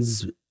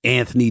Simmons,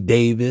 Anthony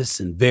Davis,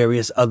 and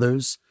various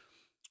others.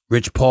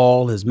 Rich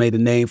Paul has made a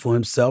name for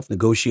himself,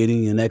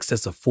 negotiating in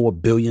excess of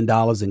 $4 billion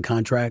in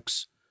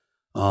contracts.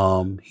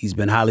 He's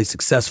been highly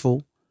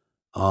successful.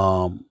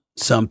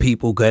 Some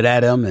people get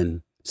at him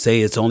and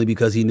say it's only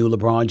because he knew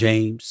LeBron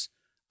James.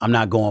 I'm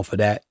not going for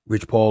that.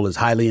 Rich Paul is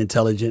highly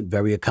intelligent,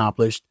 very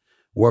accomplished,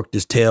 worked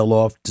his tail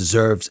off,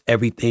 deserves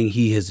everything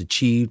he has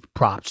achieved.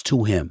 Props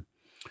to him.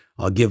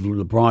 I'll give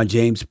LeBron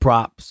James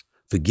props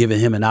for giving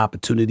him an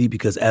opportunity,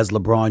 because as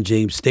LeBron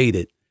James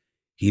stated,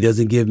 he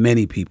doesn't give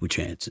many people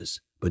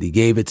chances, but he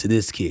gave it to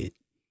this kid,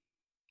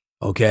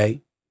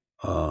 okay,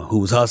 who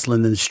was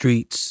hustling in the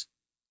streets,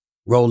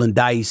 rolling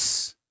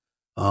dice,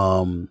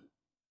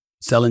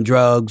 selling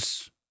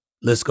drugs.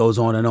 List goes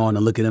on,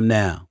 and look at him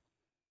now.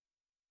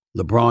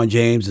 LeBron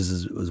James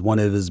is one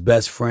of his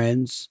best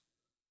friends.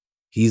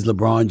 He's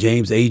LeBron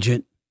James'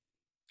 agent,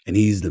 and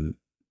he's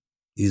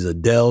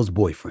Adele's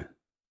boyfriend.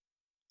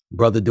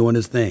 Brother doing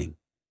his thing.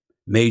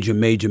 Major,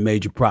 major,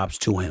 major props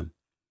to him.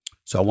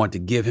 So I want to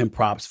give him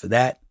props for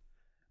that.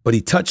 But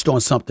he touched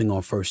on something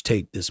on First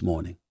Take this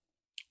morning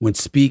when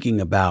speaking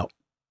about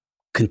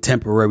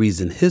contemporaries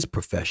in his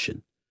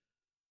profession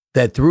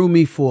that threw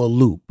me for a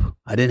loop.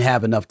 I didn't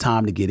have enough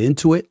time to get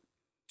into it,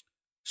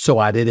 so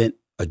I didn't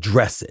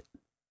address it.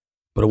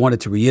 But I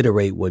wanted to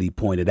reiterate what he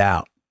pointed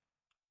out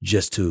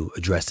just to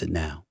address it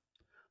now.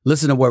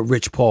 Listen to what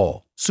Rich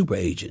Paul, super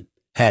agent,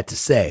 had to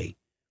say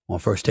on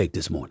First Take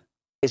this morning.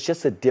 It's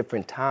just a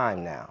different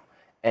time now.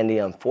 And the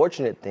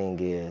unfortunate thing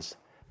is,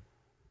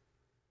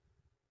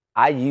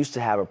 I used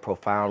to have a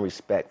profound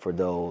respect for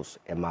those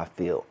in my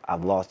field.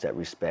 I've lost that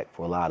respect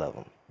for a lot of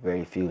them.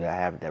 Very few that I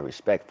have that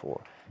respect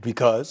for.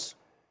 Because?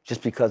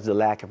 Just because the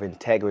lack of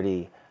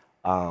integrity,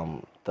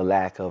 the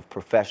lack of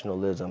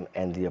professionalism,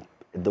 and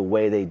the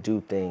way they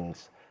do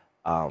things.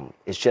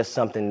 It's just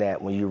something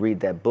that when you read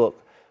that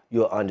book,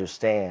 you'll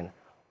understand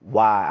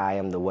why I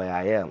am the way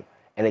I am.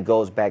 And it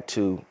goes back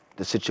to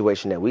the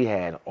situation that we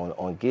had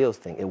on Gil's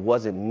thing. It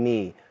wasn't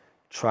me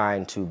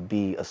trying to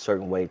be a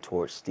certain way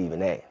towards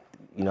Stephen A.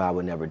 You know, I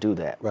would never do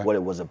that. Right. What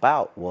it was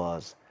about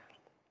was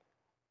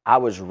I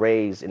was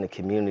raised in a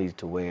community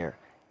to where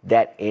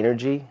that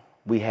energy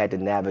we had to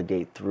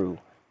navigate through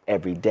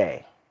every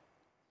day.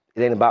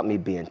 It ain't about me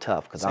being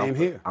tough, because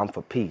I'm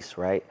for peace,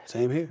 right?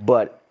 Same here.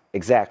 But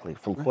exactly,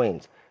 from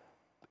Queens.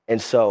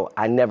 And so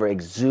I never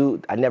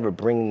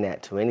bring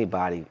that to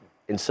anybody.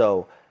 And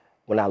so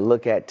when I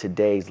look at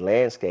today's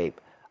landscape,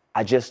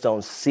 I just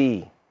don't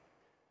see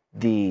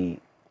the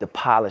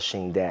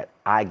polishing that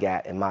I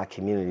got in my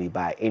community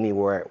by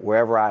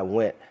wherever I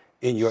went,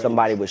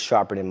 somebody was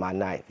sharpening my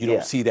knife. You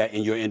don't see that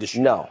in your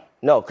industry? No,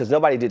 because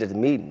nobody did it to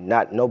me.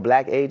 No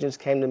black agents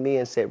came to me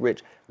and said,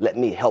 Rich, let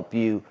me help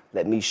you,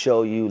 let me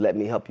show you, let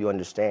me help you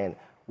understand.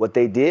 What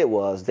they did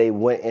was they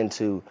went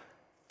into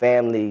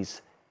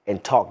families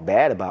and talked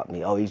bad about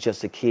me. Oh, he's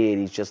just a kid,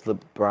 he's just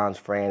LeBron's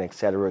friend, et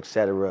cetera, et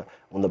cetera.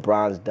 When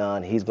LeBron's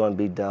done, he's going to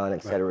be done,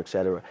 et cetera, et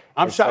cetera.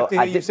 I'm shocked to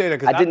hear you say that,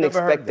 because I didn't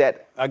expect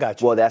that. I got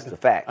you. Well, that's the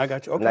fact. I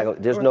got you. Okay.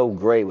 There's no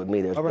gray with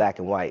me. There's black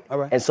and white. All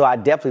right. And so I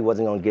definitely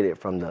wasn't going to get it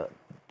from the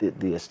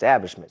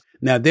establishment.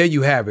 Now, there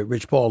you have it.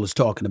 Rich Paul is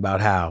talking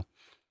about how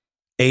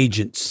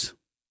agents,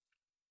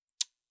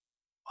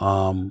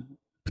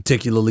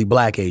 particularly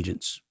black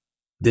agents,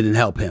 didn't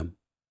help him.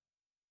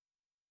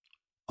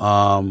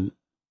 Not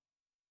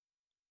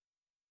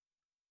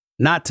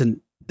to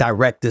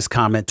direct this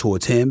comment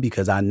towards him,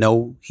 because I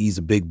know he's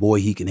a big boy.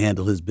 He can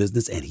handle his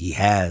business, and he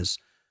has,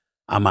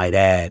 I might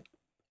add.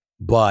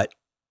 But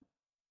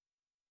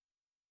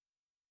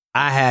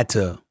I had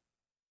to,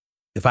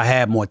 if I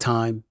had more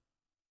time,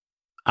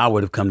 I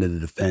would have come to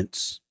the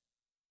defense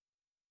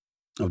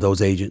of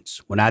those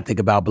agents. When I think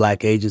about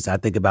black agents, I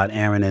think about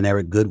Aaron and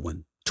Eric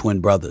Goodwin, twin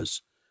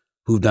brothers,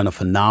 who've done a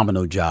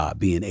phenomenal job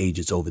being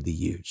agents over the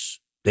years.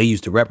 They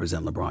used to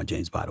represent LeBron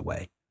James, by the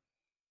way.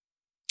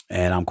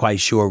 And I'm quite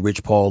sure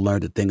Rich Paul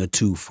learned a thing or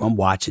two from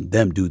watching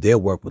them do their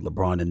work with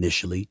LeBron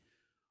initially,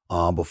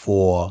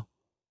 before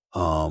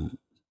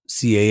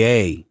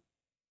CAA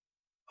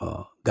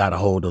got a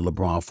hold of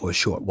LeBron for a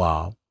short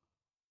while.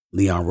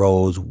 Leon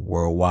Rose,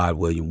 Worldwide,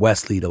 William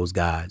Wesley, those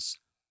guys,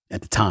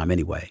 at the time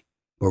anyway.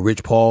 But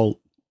Rich Paul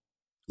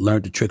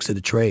learned the tricks of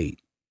the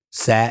trade.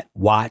 Sat,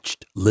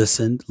 watched,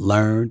 listened,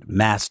 learned,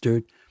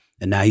 mastered,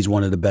 and now he's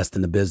one of the best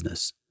in the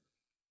business.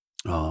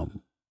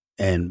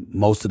 And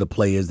most of the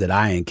players that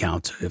I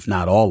encounter, if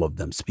not all of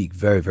them, speak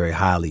very, very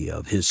highly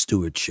of his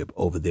stewardship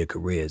over their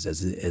careers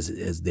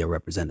as their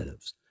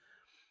representatives.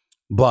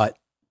 But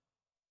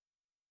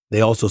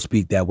they also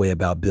speak that way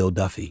about Bill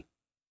Duffy.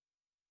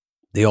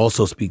 They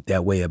also speak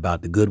that way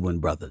about the Goodwin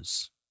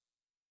brothers.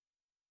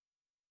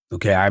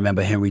 Okay, I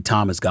remember Henry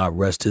Thomas, God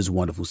rest his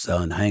wonderful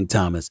son, Hank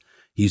Thomas.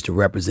 He used to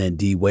represent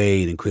D.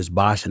 Wade and Chris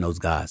Bosh and those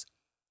guys.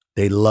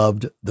 They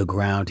loved the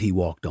ground he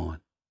walked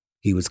on.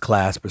 He was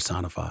class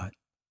personified.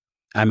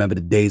 I remember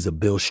the days of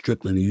Bill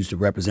Strickland, who used to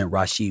represent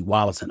Rasheed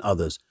Wallace and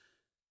others.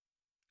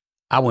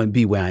 I wouldn't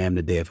be where I am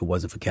today if it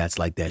wasn't for cats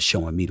like that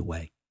showing me the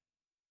way.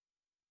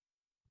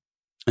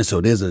 And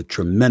so there's a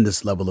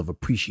tremendous level of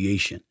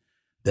appreciation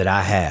that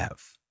I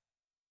have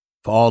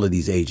for all of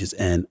these agents.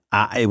 And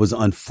it was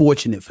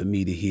unfortunate for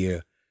me to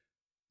hear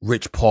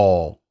Rich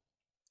Paul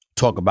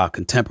talk about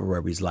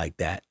contemporaries like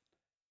that.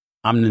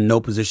 I'm in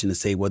no position to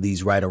say whether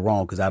he's right or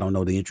wrong, because I don't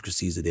know the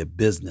intricacies of their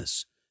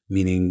business.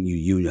 Meaning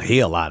you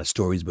hear a lot of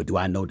stories, but do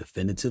I know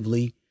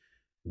definitively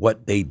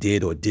what they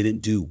did or didn't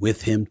do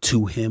with him,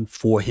 to him,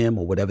 for him,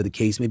 or whatever the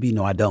case may be?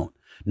 No, I don't.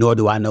 Nor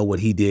do I know what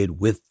he did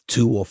with,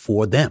 to, or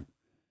for them.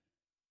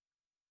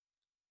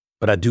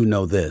 But I do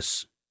know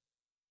this.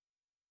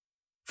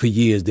 For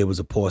years, there was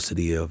a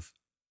paucity of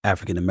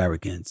African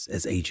Americans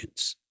as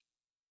agents.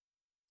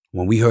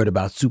 When we heard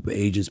about super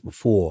agents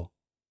before,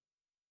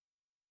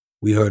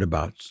 we heard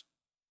about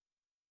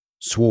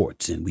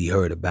Swartz and we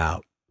heard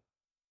about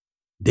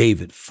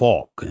David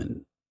Falk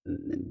and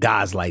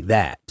guys like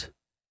that.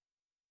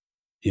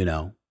 You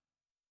know,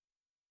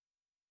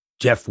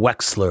 Jeff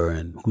Wexler,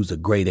 and who's a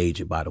great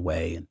agent, by the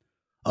way, and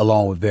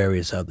along with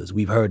various others.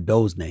 We've heard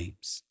those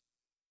names.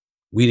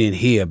 We didn't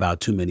hear about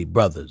too many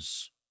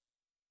brothers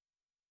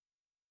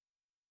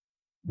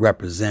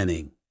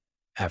representing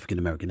African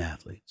American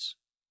athletes.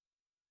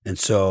 And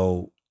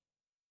so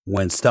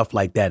when stuff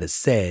like that is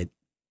said,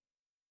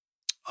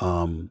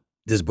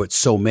 there's but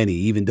so many,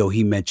 even though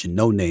he mentioned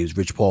no names,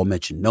 Rich Paul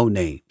mentioned no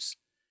names,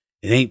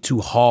 it ain't too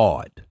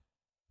hard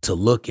to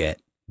look at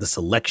the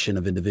selection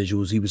of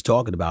individuals he was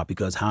talking about,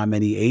 because how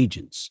many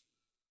agents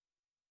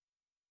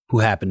who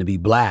happen to be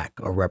black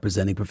are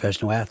representing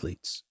professional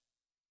athletes?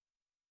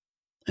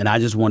 And I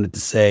just wanted to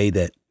say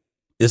that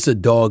it's a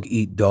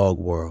dog-eat-dog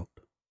world.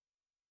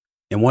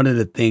 And one of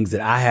the things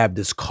that I have,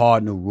 this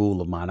cardinal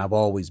rule of mine, I've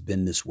always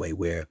been this way,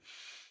 where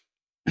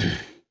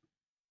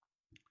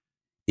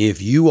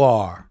if you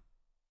are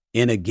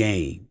in a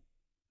game,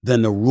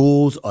 then the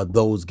rules of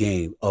those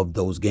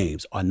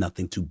games are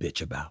nothing to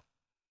bitch about.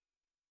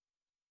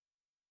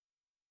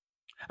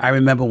 I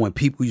remember when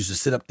people used to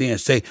sit up there and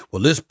say,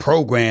 well, this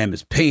program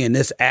is paying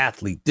this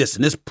athlete this,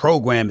 and this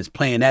program is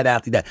paying that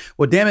athlete that.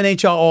 Well, damn it,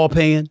 ain't y'all all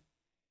paying?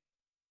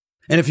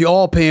 And if you're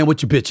all paying,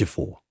 what you bitching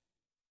for?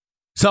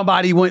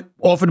 Somebody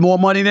offered more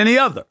money than the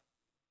other.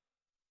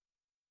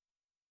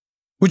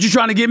 What you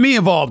trying to get me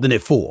involved in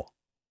it for?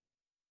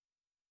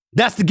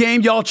 That's the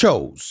game y'all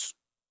chose.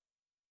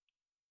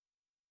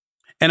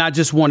 And I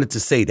just wanted to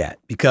say that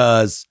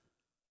because,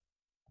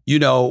 you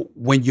know,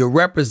 when you're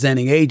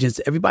representing agents,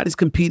 everybody's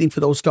competing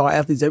for those star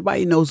athletes.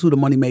 Everybody knows who the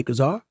money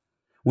makers are.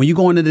 When you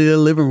go into their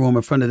living room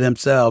in front of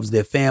themselves,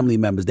 their family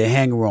members, their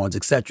hanger-ons,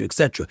 et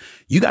cetera,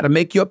 you got to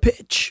make your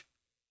pitch.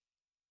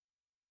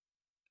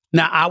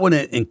 Now, I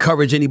wouldn't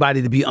encourage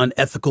anybody to be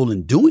unethical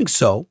in doing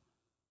so.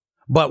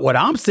 But what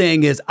I'm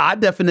saying is our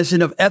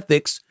definition of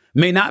ethics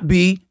may not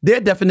be their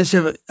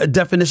definition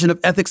of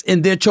ethics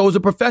in their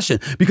chosen profession,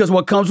 because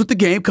what comes with the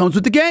game comes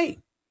with the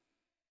game.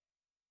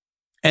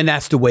 And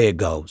that's the way it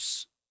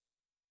goes.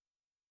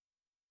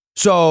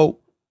 So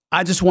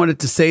I just wanted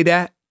to say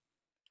that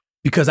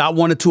because I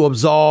wanted to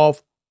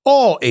absolve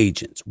all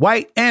agents,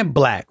 white and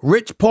black,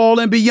 Rich Paul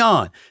and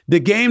beyond. The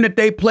game that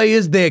they play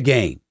is their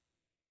game.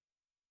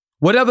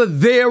 Whatever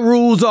their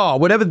rules are,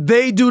 whatever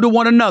they do to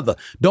one another,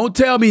 don't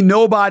tell me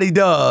nobody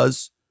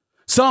does.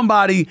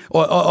 Somebody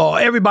or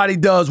everybody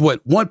does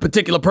what one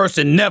particular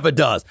person never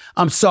does.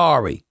 I'm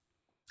sorry.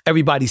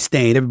 Everybody's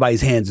stained. Everybody's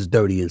hands is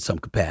dirty in some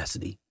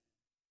capacity.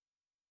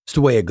 It's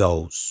the way it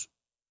goes.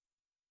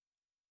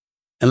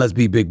 And let's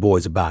be big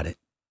boys about it.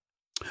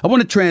 I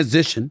want to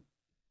transition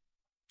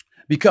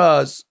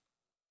because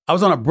I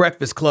was on a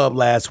Breakfast Club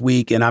last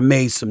week and I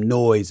made some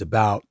noise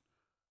about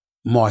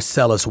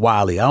Marcellus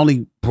Wiley. I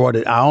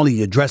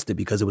only addressed it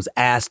because it was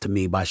asked to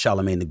me by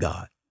Charlamagne the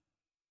God.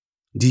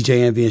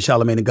 DJ Envy and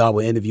Charlamagne the God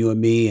were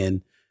interviewing me,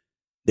 and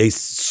they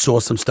saw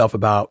some stuff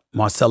about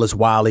Marcellus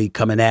Wiley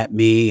coming at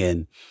me,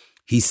 and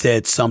he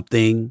said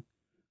something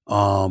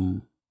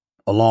along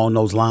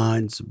those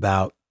lines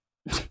about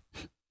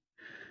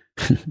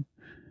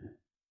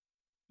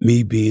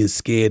me being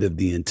scared of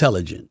the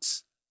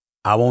intelligence.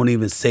 I won't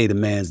even say the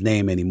man's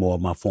name anymore,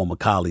 my former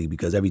colleague,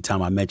 because every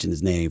time I mention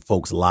his name,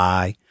 folks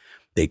lie.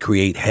 They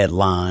create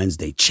headlines,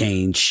 they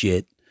change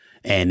shit,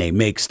 and they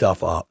make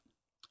stuff up.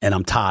 And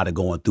I'm tired of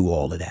going through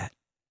all of that.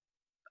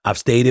 I've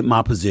stated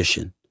my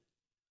position.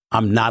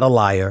 I'm not a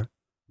liar.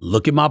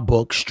 Look at my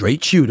book,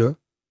 Straight Shooter,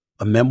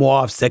 a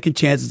memoir of second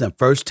chances and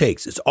first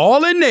takes. It's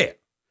all in there.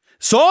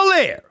 It's all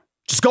there.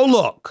 Just go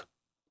look.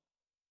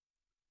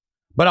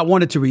 But I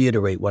wanted to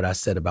reiterate what I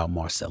said about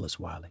Marcellus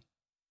Wiley,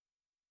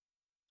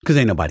 because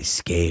ain't nobody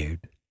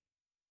scared.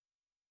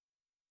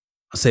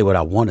 I'll say what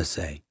I want to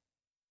say.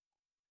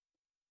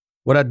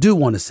 What I do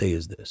want to say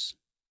is this.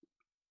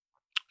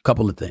 A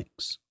couple of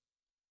things.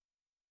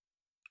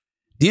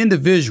 The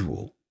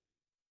individual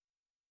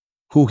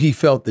who he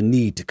felt the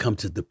need to come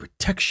to the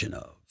protection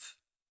of,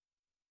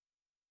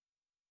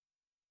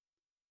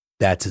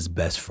 that's his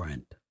best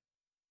friend.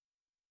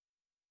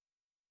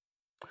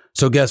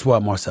 So guess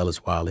what,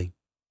 Marcellus Wiley?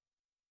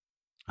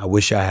 I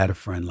wish I had a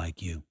friend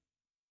like you.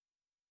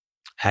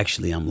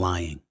 Actually, I'm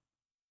lying,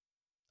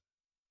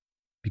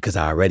 because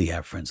I already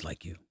have friends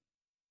like you.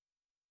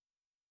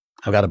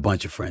 I've got a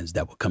bunch of friends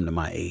that will come to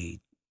my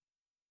aid,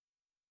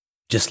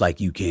 just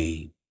like you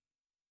came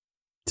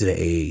to the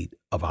aid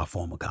of our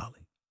former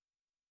colleague,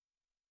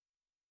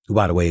 who,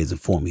 by the way, has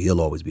informed me he'll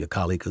always be a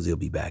colleague because he'll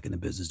be back in the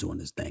business doing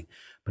this thing.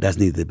 But that's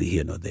neither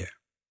here nor there.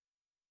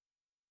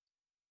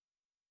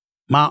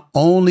 My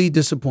only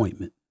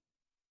disappointment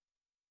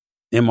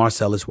in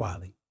Marcellus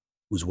Wiley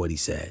was what he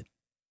said.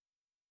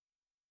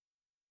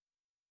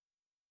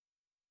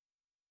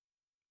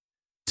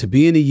 To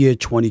be in the year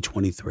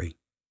 2023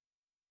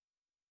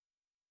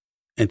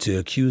 and to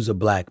accuse a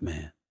black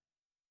man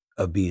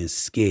of being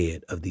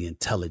scared of the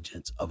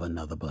intelligence of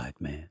another black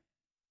man.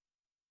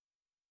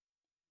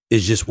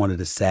 It's just one of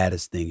the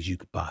saddest things you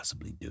could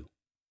possibly do.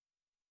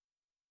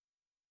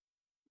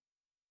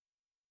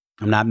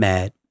 I'm not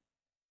mad.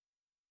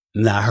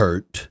 I'm not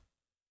hurt.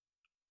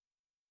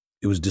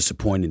 It was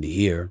disappointing to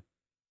hear.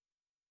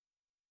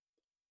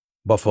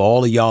 But for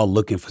all of y'all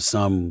looking for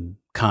some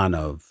kind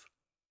of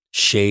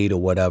shade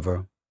or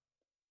whatever,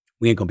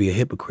 we ain't gonna be a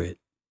hypocrite.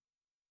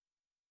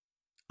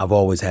 I've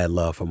always had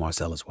love for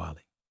Marcellus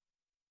Wiley.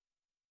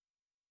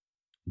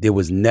 There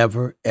was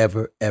never,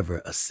 ever,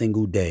 ever a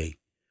single day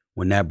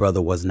when that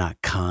brother was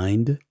not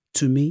kind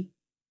to me,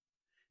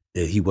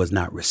 that he was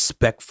not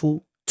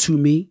respectful to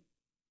me,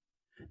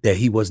 that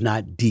he was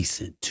not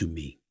decent to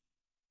me.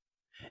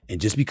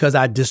 And just because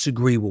I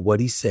disagree with what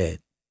he said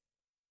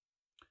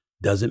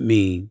doesn't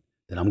mean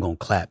that I'm going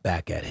to clap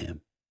back at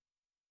him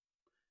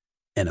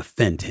and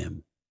offend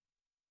him.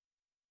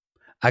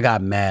 I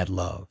got mad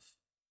love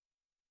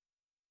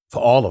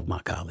for all of my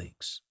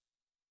colleagues.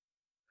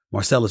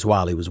 Marcellus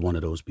Wiley was one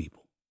of those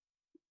people.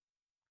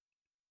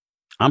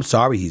 I'm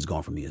sorry he's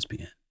gone from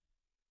ESPN.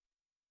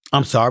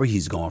 I'm sorry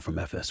he's gone from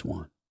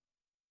FS1.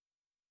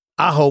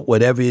 I hope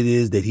whatever it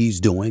is that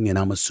he's doing, and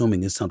I'm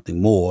assuming it's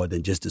something more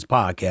than just his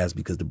podcast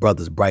because the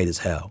brother's bright as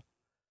hell.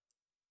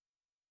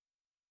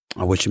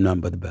 I wish him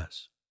nothing but the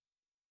best.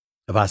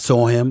 If I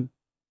saw him,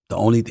 the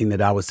only thing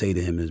that I would say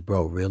to him is,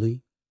 bro,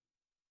 really?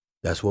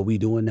 That's what we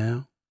doing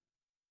now?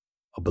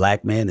 A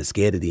black man is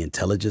scared of the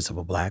intelligence of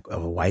a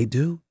white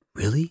dude?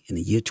 Really? In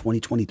the year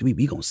 2023,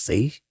 we gonna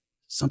say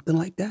something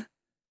like that?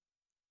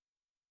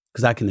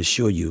 Because I can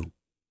assure you,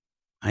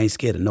 I ain't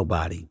scared of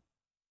nobody.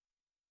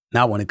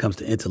 Not when it comes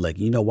to intellect.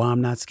 You know why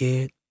I'm not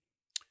scared?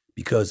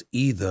 Because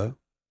either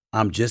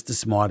I'm just as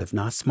smart, if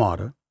not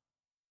smarter,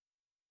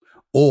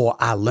 or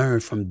I learn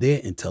from their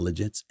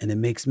intelligence and it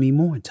makes me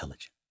more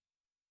intelligent.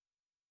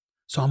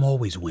 So I'm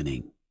always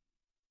winning.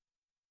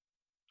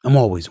 I'm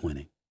always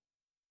winning.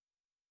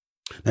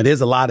 Now,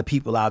 there's a lot of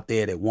people out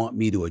there that want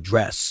me to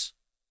address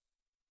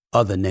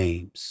other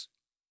names.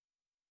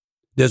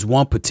 There's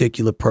one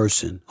particular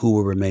person who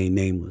will remain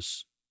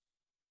nameless,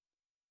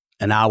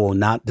 and I will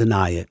not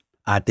deny it.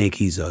 I think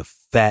he's a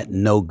fat,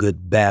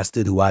 no-good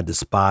bastard who I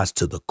despise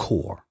to the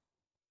core.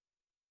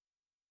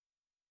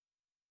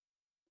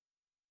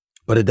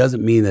 But it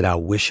doesn't mean that I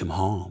wish him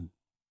harm.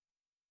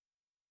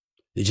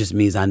 It just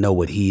means I know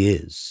what he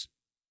is.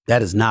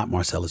 That is not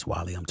Marcellus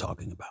Wiley I'm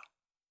talking about.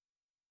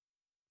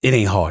 It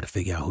ain't hard to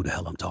figure out who the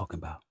hell I'm talking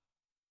about.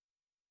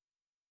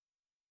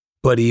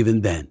 But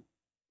even then,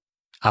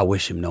 I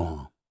wish him no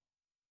harm.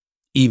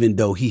 Even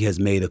though he has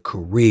made a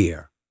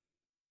career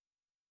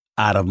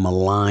out of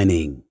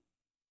maligning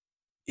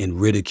and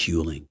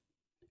ridiculing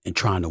and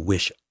trying to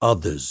wish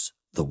others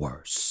the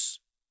worst.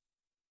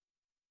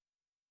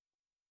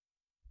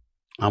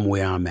 I'm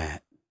where I'm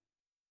at.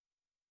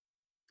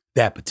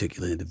 That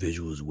particular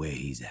individual is where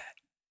he's at.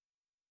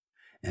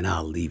 And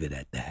I'll leave it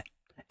at that.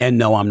 And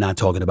no, I'm not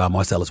talking about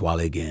Marcellus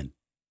Wiley again.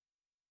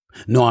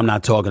 No, I'm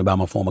not talking about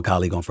my former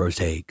colleague on First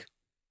Take.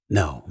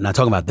 No, I'm not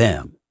talking about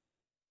them.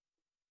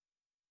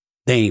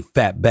 They ain't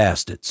fat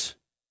bastards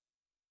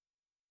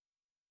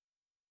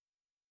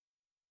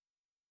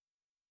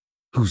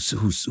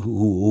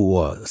who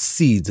are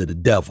seeds of the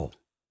devil,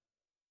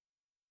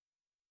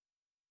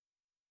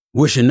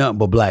 wishing nothing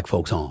but black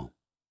folks harm.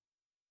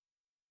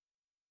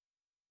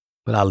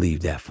 But I'll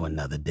leave that for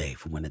another day,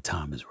 for when the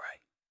time is right.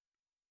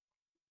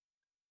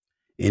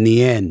 In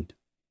the end,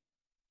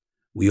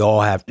 we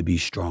all have to be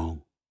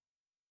strong.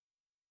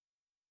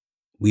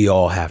 We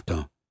all have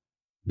to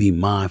be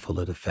mindful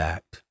of the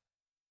fact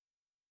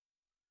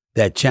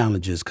that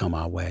challenges come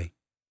our way.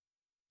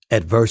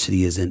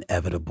 Adversity is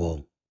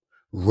inevitable.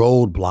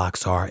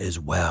 Roadblocks are as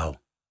well.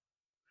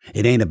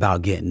 It ain't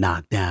about getting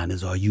knocked down.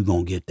 It's are you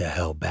going to get the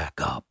hell back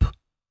up?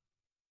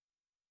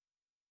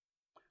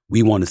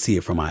 We want to see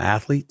it from our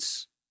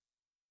athletes.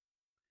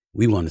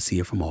 We want to see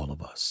it from all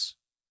of us.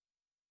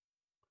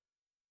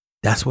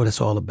 That's what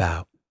it's all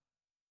about.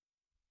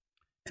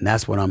 And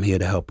that's what I'm here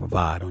to help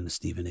provide on the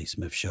Stephen A.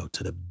 Smith Show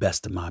to the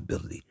best of my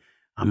ability.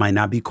 I might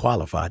not be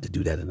qualified to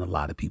do that in a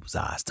lot of people's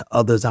eyes. To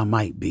others, I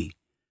might be.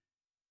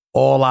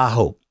 All I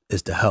hope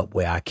is to help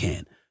where I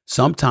can.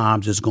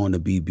 Sometimes it's going to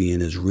be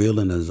being as real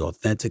and as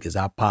authentic as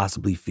I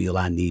possibly feel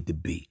I need to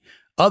be.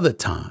 Other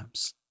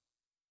times,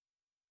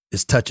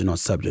 it's touching on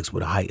subjects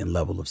with a heightened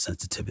level of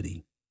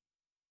sensitivity,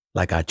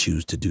 like I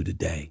choose to do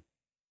today.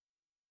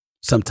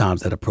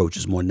 Sometimes that approach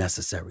is more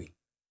necessary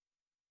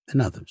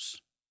than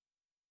others.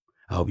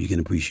 I hope you can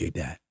appreciate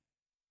that.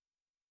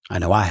 I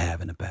know I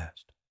have in the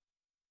past.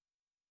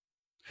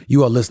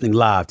 You are listening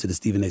live to the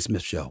Stephen A.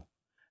 Smith Show.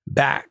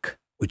 Back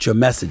with your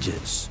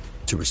messages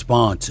to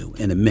respond to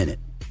in a minute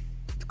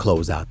to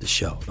close out the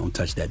show. Don't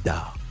touch that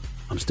dial.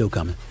 I'm still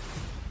coming.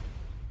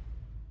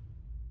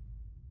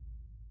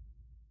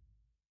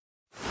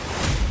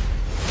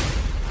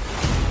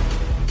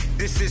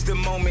 This is the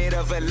moment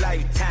of a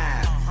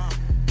lifetime.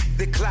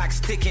 The clock's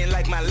ticking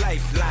like my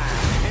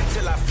lifeline.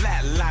 Until I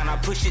flatline, I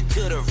push it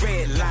to the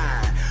red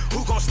line.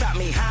 Who gon' stop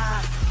me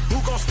high? Who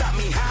gon' stop me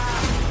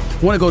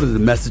I want to go to the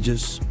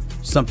messages.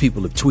 Some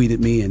people have tweeted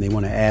me and they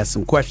want to ask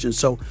some questions.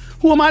 So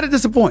who am I to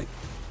disappoint?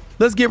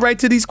 Let's get right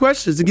to these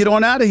questions and get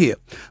on out of here.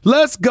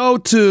 Let's go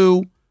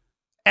to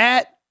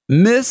at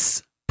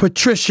Miss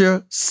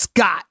Patricia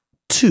Scott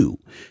 2.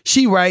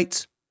 She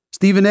writes,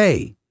 Stephen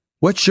A.,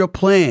 what's your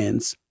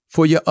plans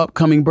for your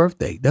upcoming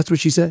birthday? That's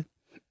what she said.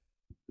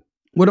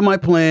 What are my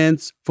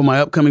plans for my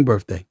upcoming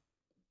birthday?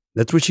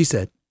 That's what she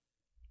said.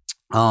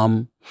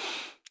 I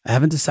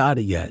haven't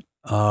decided yet.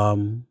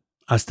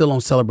 I still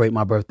don't celebrate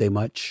my birthday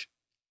much.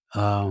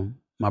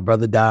 My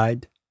brother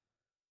died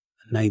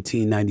in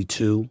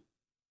 1992,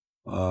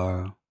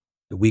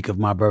 the week of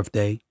my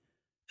birthday.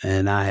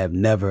 And I have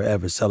never,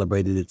 ever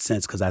celebrated it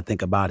since because I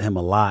think about him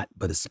a lot,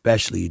 but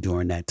especially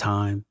during that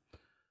time.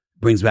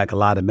 Brings back a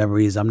lot of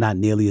memories. I'm not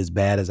nearly as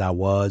bad as I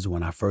was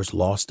when I first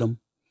lost him,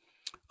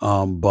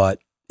 but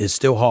it's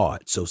still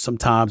hard. So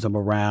sometimes I'm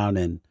around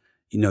and,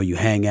 you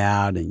hang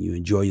out and you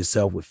enjoy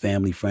yourself with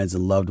family, friends,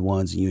 and loved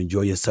ones, and you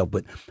enjoy yourself.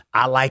 But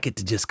I like it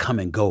to just come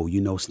and go,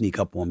 sneak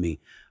up on me.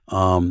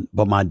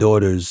 But my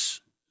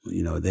daughters,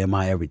 they're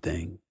my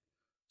everything.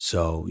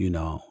 So,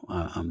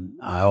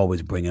 I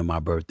always bring in my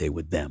birthday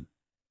with them.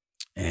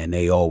 And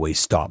they always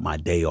start my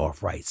day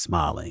off right,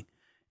 smiling.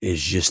 It's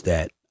just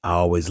that I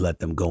always let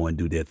them go and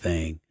do their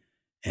thing.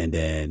 And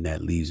then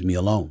that leaves me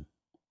alone.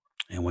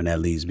 And when that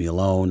leaves me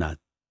alone, I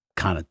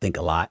kind of think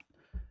a lot.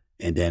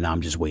 And then I'm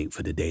just waiting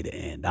for the day to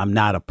end. I'm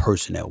not a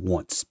person that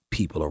wants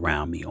people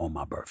around me on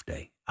my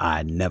birthday.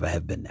 I never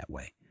have been that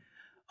way.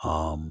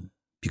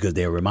 Because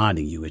they're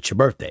reminding you it's your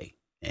birthday.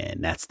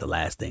 And that's the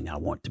last thing I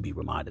want to be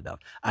reminded of.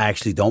 I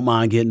actually don't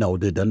mind getting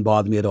older. It doesn't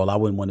bother me at all. I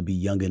wouldn't want to be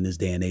younger in this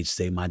day and age to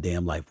save my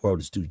damn life.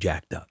 World is too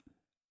jacked up.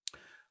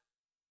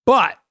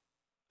 But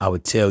I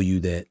would tell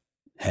you that,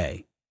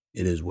 hey,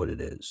 it is what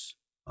it is.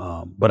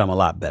 But I'm a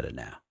lot better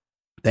now.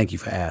 Thank you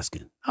for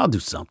asking. I'll do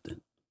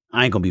something.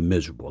 I ain't going to be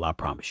miserable. I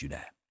promise you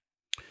that.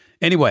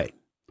 Anyway,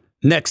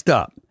 next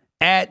up,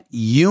 at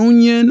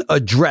Union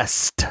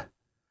Addressed.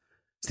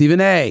 Stephen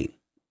A.,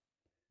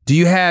 do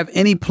you have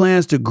any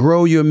plans to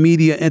grow your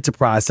media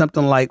enterprise?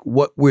 Something like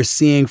what we're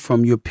seeing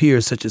from your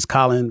peers, such as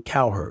Colin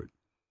Cowherd.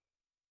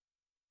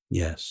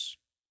 Yes,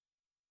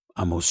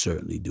 I most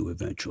certainly do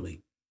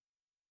eventually.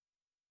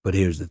 But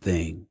here's the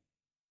thing.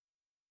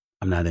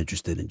 I'm not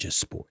interested in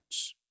just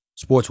sports.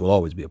 Sports will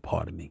always be a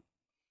part of me.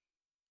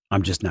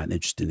 I'm just not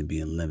interested in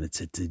being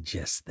limited to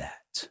just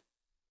that.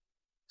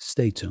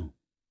 Stay tuned.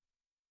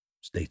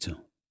 Stay tuned.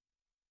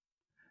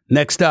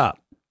 Next up,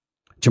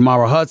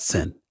 Jamara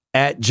Hudson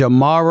at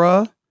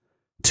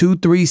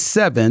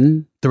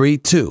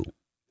Jamara23732.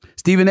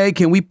 Stephen A.,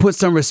 can we put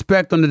some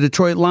respect on the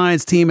Detroit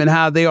Lions team and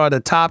how they are the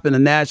top in the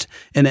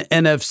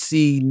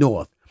NFC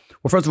North?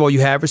 Well, first of all, you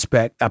have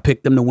respect. I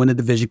picked them to win the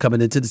division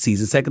coming into the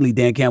season. Secondly,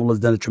 Dan Campbell has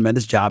done a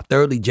tremendous job.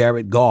 Thirdly,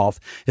 Jared Goff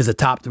is a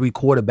top 3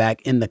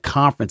 quarterback in the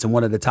conference and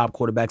one of the top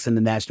quarterbacks in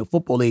the National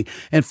Football League.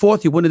 And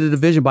fourth, you're winning the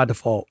division by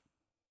default.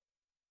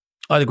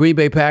 The Green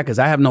Bay Packers,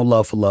 I have no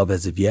love for Love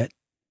as of yet.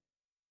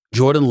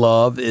 Jordan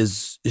Love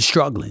is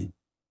struggling.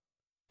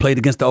 Played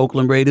against the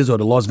Oakland Raiders, or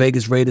the Las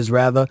Vegas Raiders,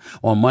 rather,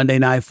 on Monday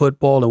Night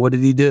Football. And what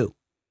did he do?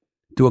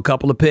 Threw a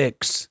couple of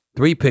picks,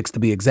 3 picks to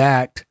be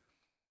exact.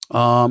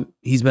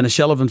 He's been a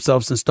shell of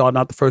himself since starting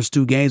out the first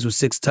 2 games with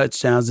 6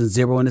 touchdowns and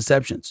 0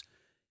 interceptions.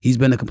 He's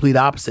been the complete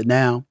opposite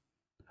now.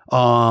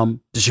 The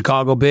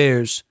Chicago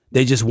Bears,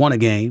 they just won a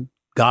game.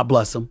 God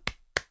bless them.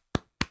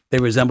 They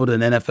resembled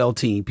an NFL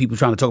team. People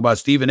trying to talk about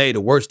Stephen A.,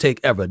 the worst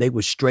take ever. They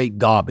were straight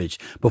garbage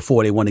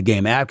before they won the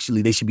game.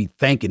 Actually, they should be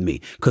thanking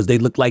me because they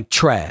looked like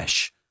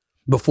trash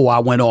before I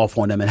went off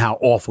on them and how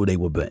awful they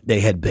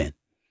had been.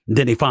 And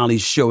then they finally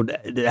showed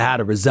how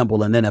to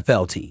resemble an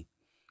NFL team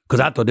because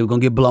I thought they were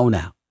going to get blown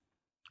out.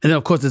 And then,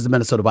 of course, there's the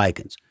Minnesota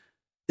Vikings.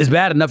 It's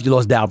bad enough you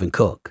lost Dalvin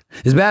Cook.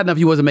 It's bad enough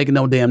you wasn't making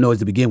no damn noise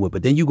to begin with.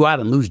 But then you go out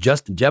and lose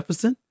Justin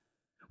Jefferson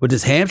with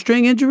this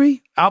hamstring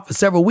injury out for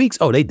several weeks.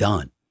 Oh, they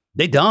done.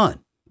 They done.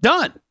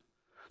 Done.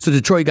 So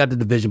Detroit got the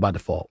division by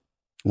default.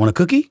 Want a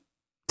cookie?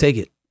 Take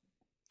it.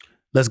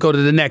 Let's go to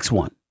the next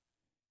one.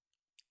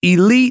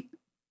 Elite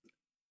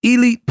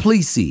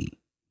Plessie.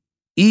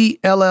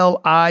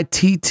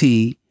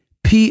 ELLITTPLESSIE.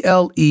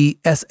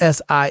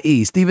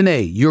 Stephen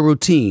A., your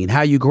routine,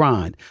 how you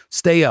grind,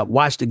 stay up,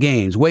 watch the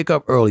games, wake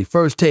up early,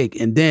 first take,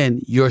 and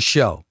then your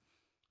show.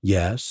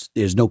 Yes,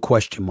 there's no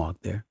question mark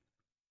there.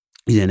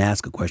 You didn't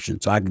ask a question,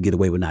 so I could get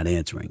away with not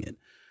answering it.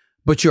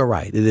 But you're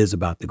right. It is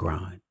about the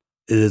grind.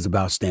 It is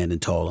about standing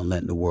tall and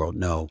letting the world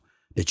know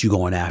that you're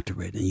going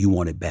after it and you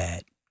want it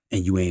bad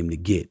and you aim to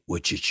get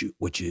what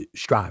you're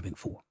striving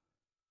for.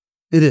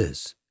 It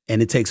is.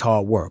 And it takes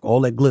hard work. All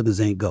that glitters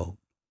ain't gold.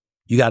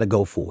 You got to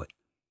go for it.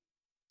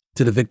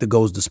 To the victor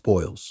goes the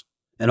spoils.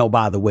 And oh,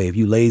 by the way, if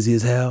you lazy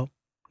as hell,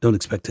 don't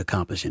expect to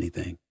accomplish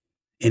anything.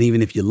 And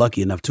even if you're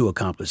lucky enough to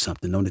accomplish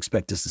something, don't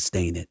expect to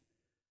sustain it.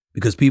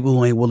 Because people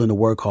who ain't willing to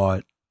work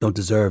hard don't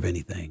deserve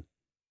anything.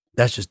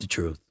 That's just the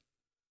truth.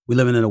 We're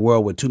living in a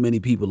world where too many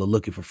people are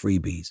looking for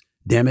freebies.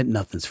 Damn it,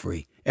 nothing's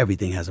free.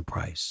 Everything has a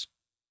price.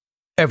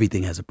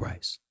 Everything has a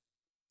price.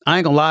 I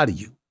ain't gonna lie to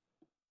you.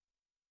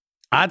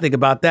 I think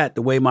about that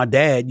the way my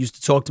dad used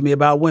to talk to me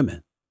about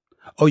women.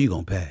 Oh, you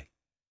gonna pay.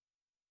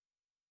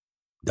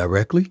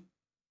 Directly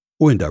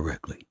or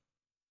indirectly.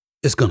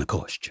 It's gonna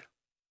cost you.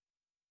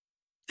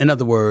 In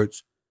other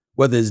words,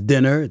 whether it's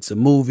dinner, it's a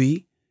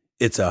movie,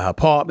 it's an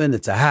apartment,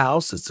 it's a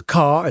house, it's a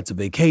car, it's a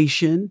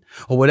vacation,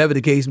 or whatever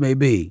the case may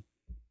be.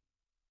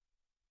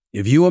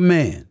 If you're a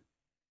man,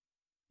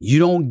 you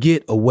don't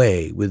get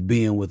away with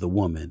being with a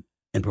woman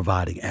and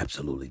providing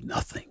absolutely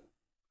nothing.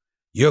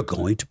 You're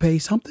going to pay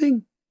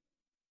something.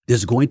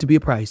 There's going to be a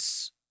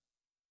price.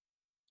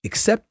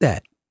 Accept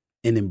that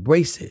and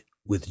embrace it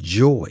with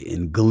joy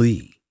and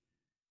glee,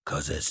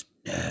 because it's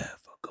never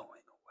going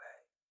away.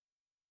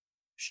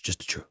 It's just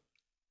the truth.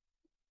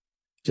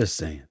 Just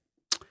saying.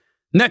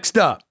 Next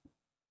up,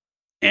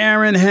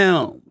 Aaron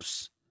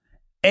Helms.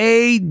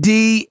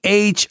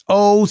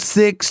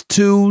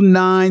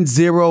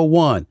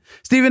 ADHO62901.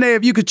 Stephen A.,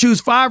 if you could choose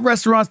 5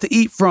 restaurants to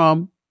eat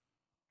from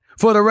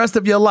for the rest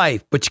of your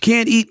life, but you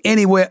can't eat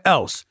anywhere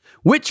else,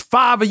 which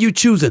 5 are you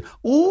choosing?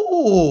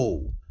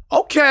 Ooh,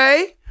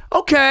 okay.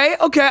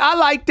 I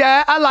like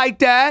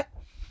that.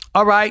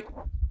 All right.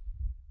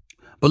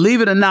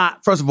 Believe it or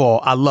not, first of all,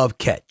 I love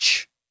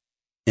Catch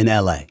in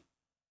LA.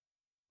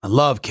 I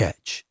love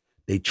Catch.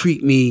 They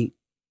treat me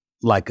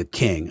like a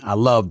king. I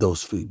love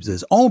those foods.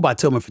 It's owned by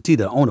Tillman Fertitta,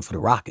 the owner for the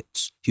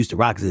Rockets. Houston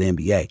Rockets at the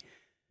NBA.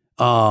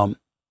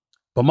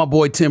 But my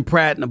boy Tim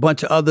Pratt and a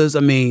bunch of others, I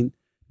mean,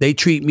 they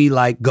treat me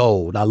like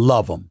gold. I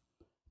love them.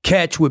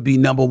 Catch would be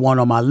number 1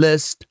 on my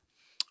list.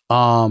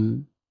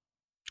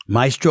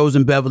 Maestro's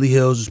in Beverly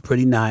Hills is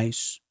pretty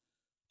nice.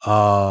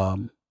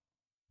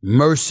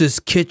 Mercer's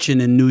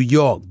Kitchen in New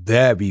York,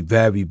 very,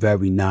 very,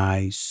 very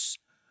nice.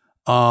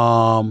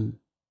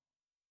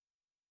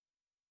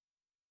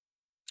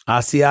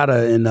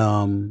 Asiata in,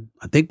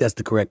 I think that's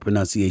the correct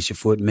pronunciation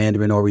for it,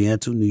 Mandarin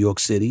Oriental, New York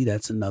City.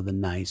 That's another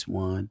nice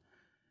one.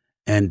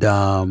 And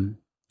are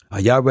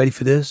y'all ready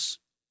for this?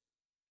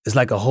 It's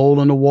like a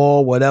hole in the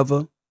wall,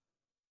 whatever.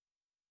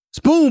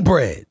 Spoon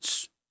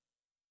Breads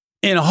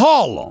in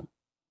Harlem.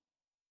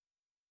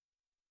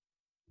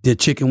 Their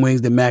chicken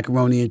wings, their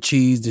macaroni and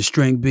cheese, their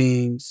string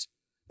beans,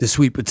 their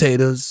sweet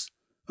potatoes,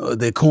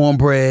 their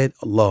cornbread.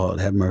 Oh, Lord,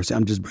 have mercy.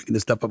 I'm just bringing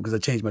this stuff up because I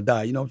changed my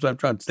diet. You know, so I'm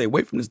trying to stay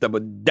away from this stuff,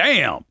 but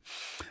damn,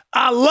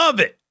 I love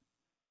it.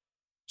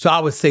 So I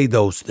would say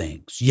those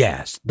things.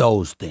 Yes,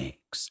 those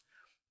things.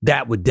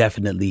 That would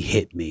definitely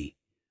hit me,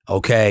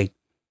 okay?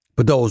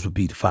 But those would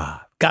be the 5.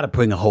 Got to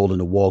bring a hole in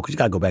the wall because you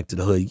got to go back to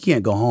the hood. You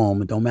can't go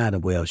home. It don't matter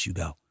where else you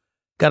go.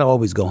 Got to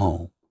always go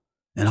home.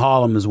 And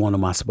Harlem is one of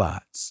my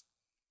spots,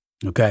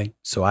 okay?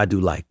 So I do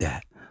like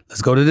that.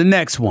 Let's go to the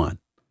next one.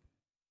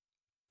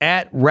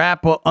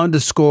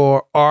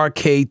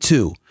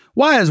 @rapper_RK2.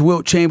 Why is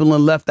Wilt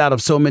Chamberlain left out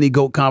of so many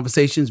GOAT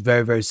conversations?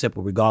 Very, very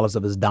simple. Regardless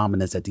of his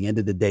dominance, at the end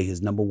of the day,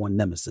 his number 1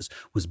 nemesis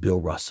was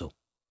Bill Russell,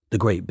 the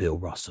great Bill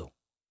Russell.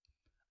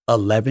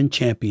 11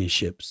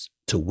 championships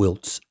to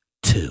Wilt's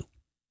 2.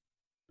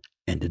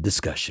 End of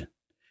discussion.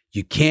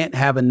 You can't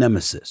have a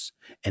nemesis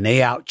and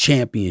they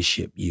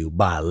out-championship you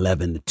by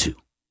 11-2.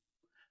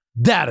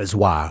 That is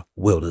why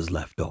Wilt is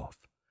left off.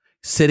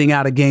 Sitting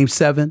out of Game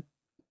 7,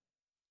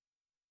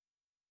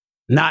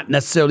 not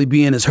necessarily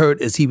being as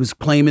hurt as he was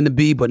claiming to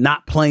be, but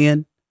not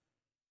playing.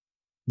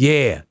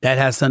 Yeah, that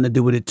has something to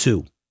do with it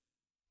too.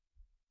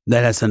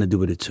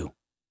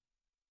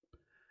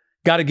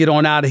 Got to get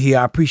on out of here.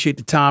 I appreciate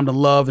the time, the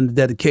love, and the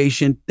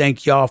dedication.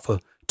 Thank y'all for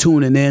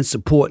tuning in,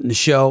 supporting the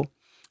show.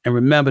 And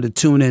remember to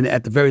tune in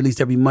at the very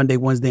least every Monday,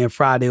 Wednesday, and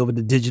Friday over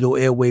the digital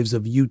airwaves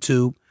of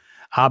YouTube.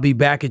 I'll be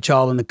back at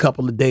y'all in a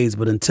couple of days,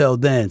 but until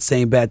then,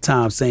 same bad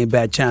time, same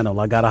bad channel.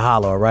 I got to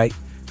holler, all right?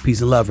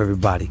 Peace and love,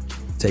 everybody.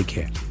 Take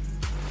care.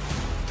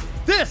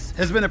 This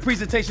has been a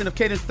presentation of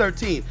Cadence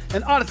 13,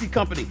 an Odyssey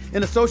company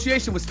in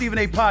association with Stephen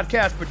A.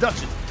 Podcast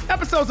Productions.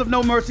 Episodes of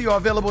No Mercy are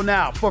available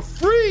now for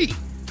free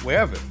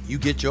wherever you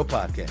get your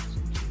podcasts.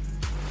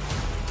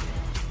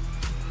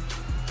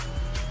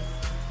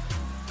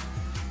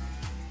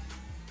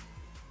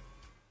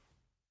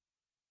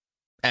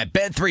 At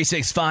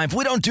Bet365,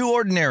 we don't do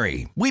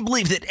ordinary. We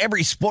believe that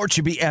every sport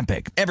should be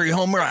epic. Every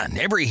home run,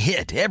 every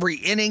hit, every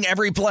inning,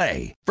 every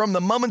play. From the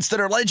moments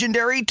that are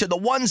legendary to the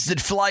ones that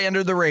fly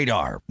under the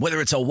radar. Whether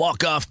it's a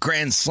walk-off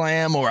grand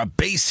slam or a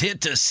base hit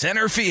to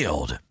center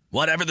field.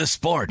 Whatever the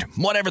sport,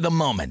 whatever the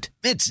moment.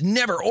 It's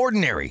never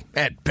ordinary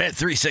at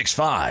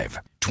Bet365.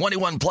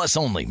 21 plus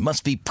only.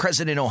 Must be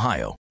present in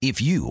Ohio.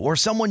 If you or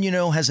someone you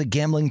know has a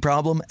gambling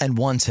problem and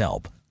wants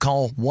help,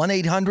 call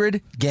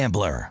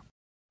 1-800-GAMBLER.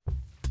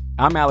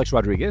 I'm Alex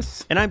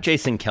Rodriguez. And I'm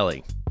Jason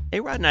Kelly.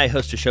 A-Rod and I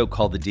host a show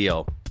called The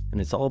Deal, and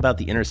it's all about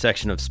the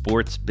intersection of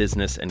sports,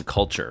 business, and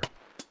culture.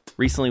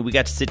 Recently, we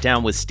got to sit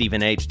down with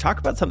Stephen A. to talk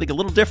about something a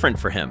little different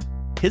for him,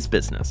 his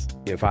business.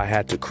 If I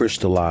had to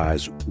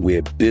crystallize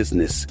where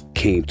business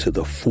came to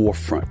the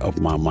forefront of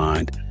my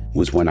mind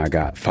was when I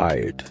got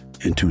fired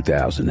in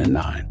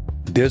 2009.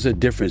 There's a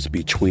difference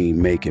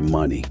between making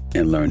money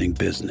and learning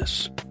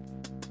business.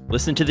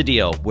 Listen to The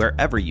Deal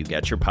wherever you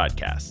get your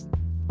podcasts.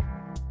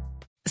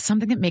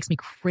 Something that makes me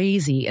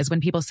crazy is when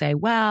people say,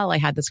 well, I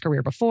had this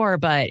career before,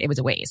 but it was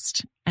a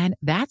waste. And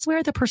that's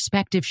where the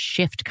perspective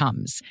shift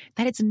comes,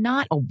 that it's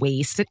not a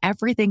waste, that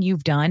everything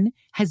you've done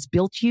has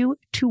built you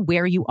to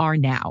where you are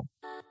now.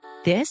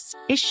 This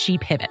is She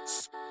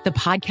Pivots, the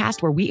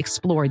podcast where we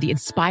explore the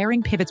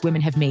inspiring pivots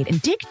women have made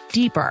and dig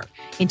deeper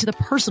into the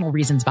personal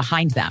reasons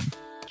behind them.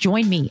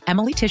 Join me,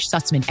 Emily Tish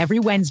Sussman, every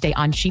Wednesday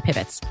on She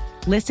Pivots.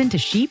 Listen to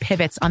She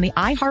Pivots on the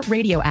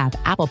iHeartRadio app,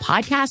 Apple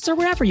Podcasts, or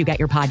wherever you get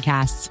your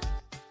podcasts.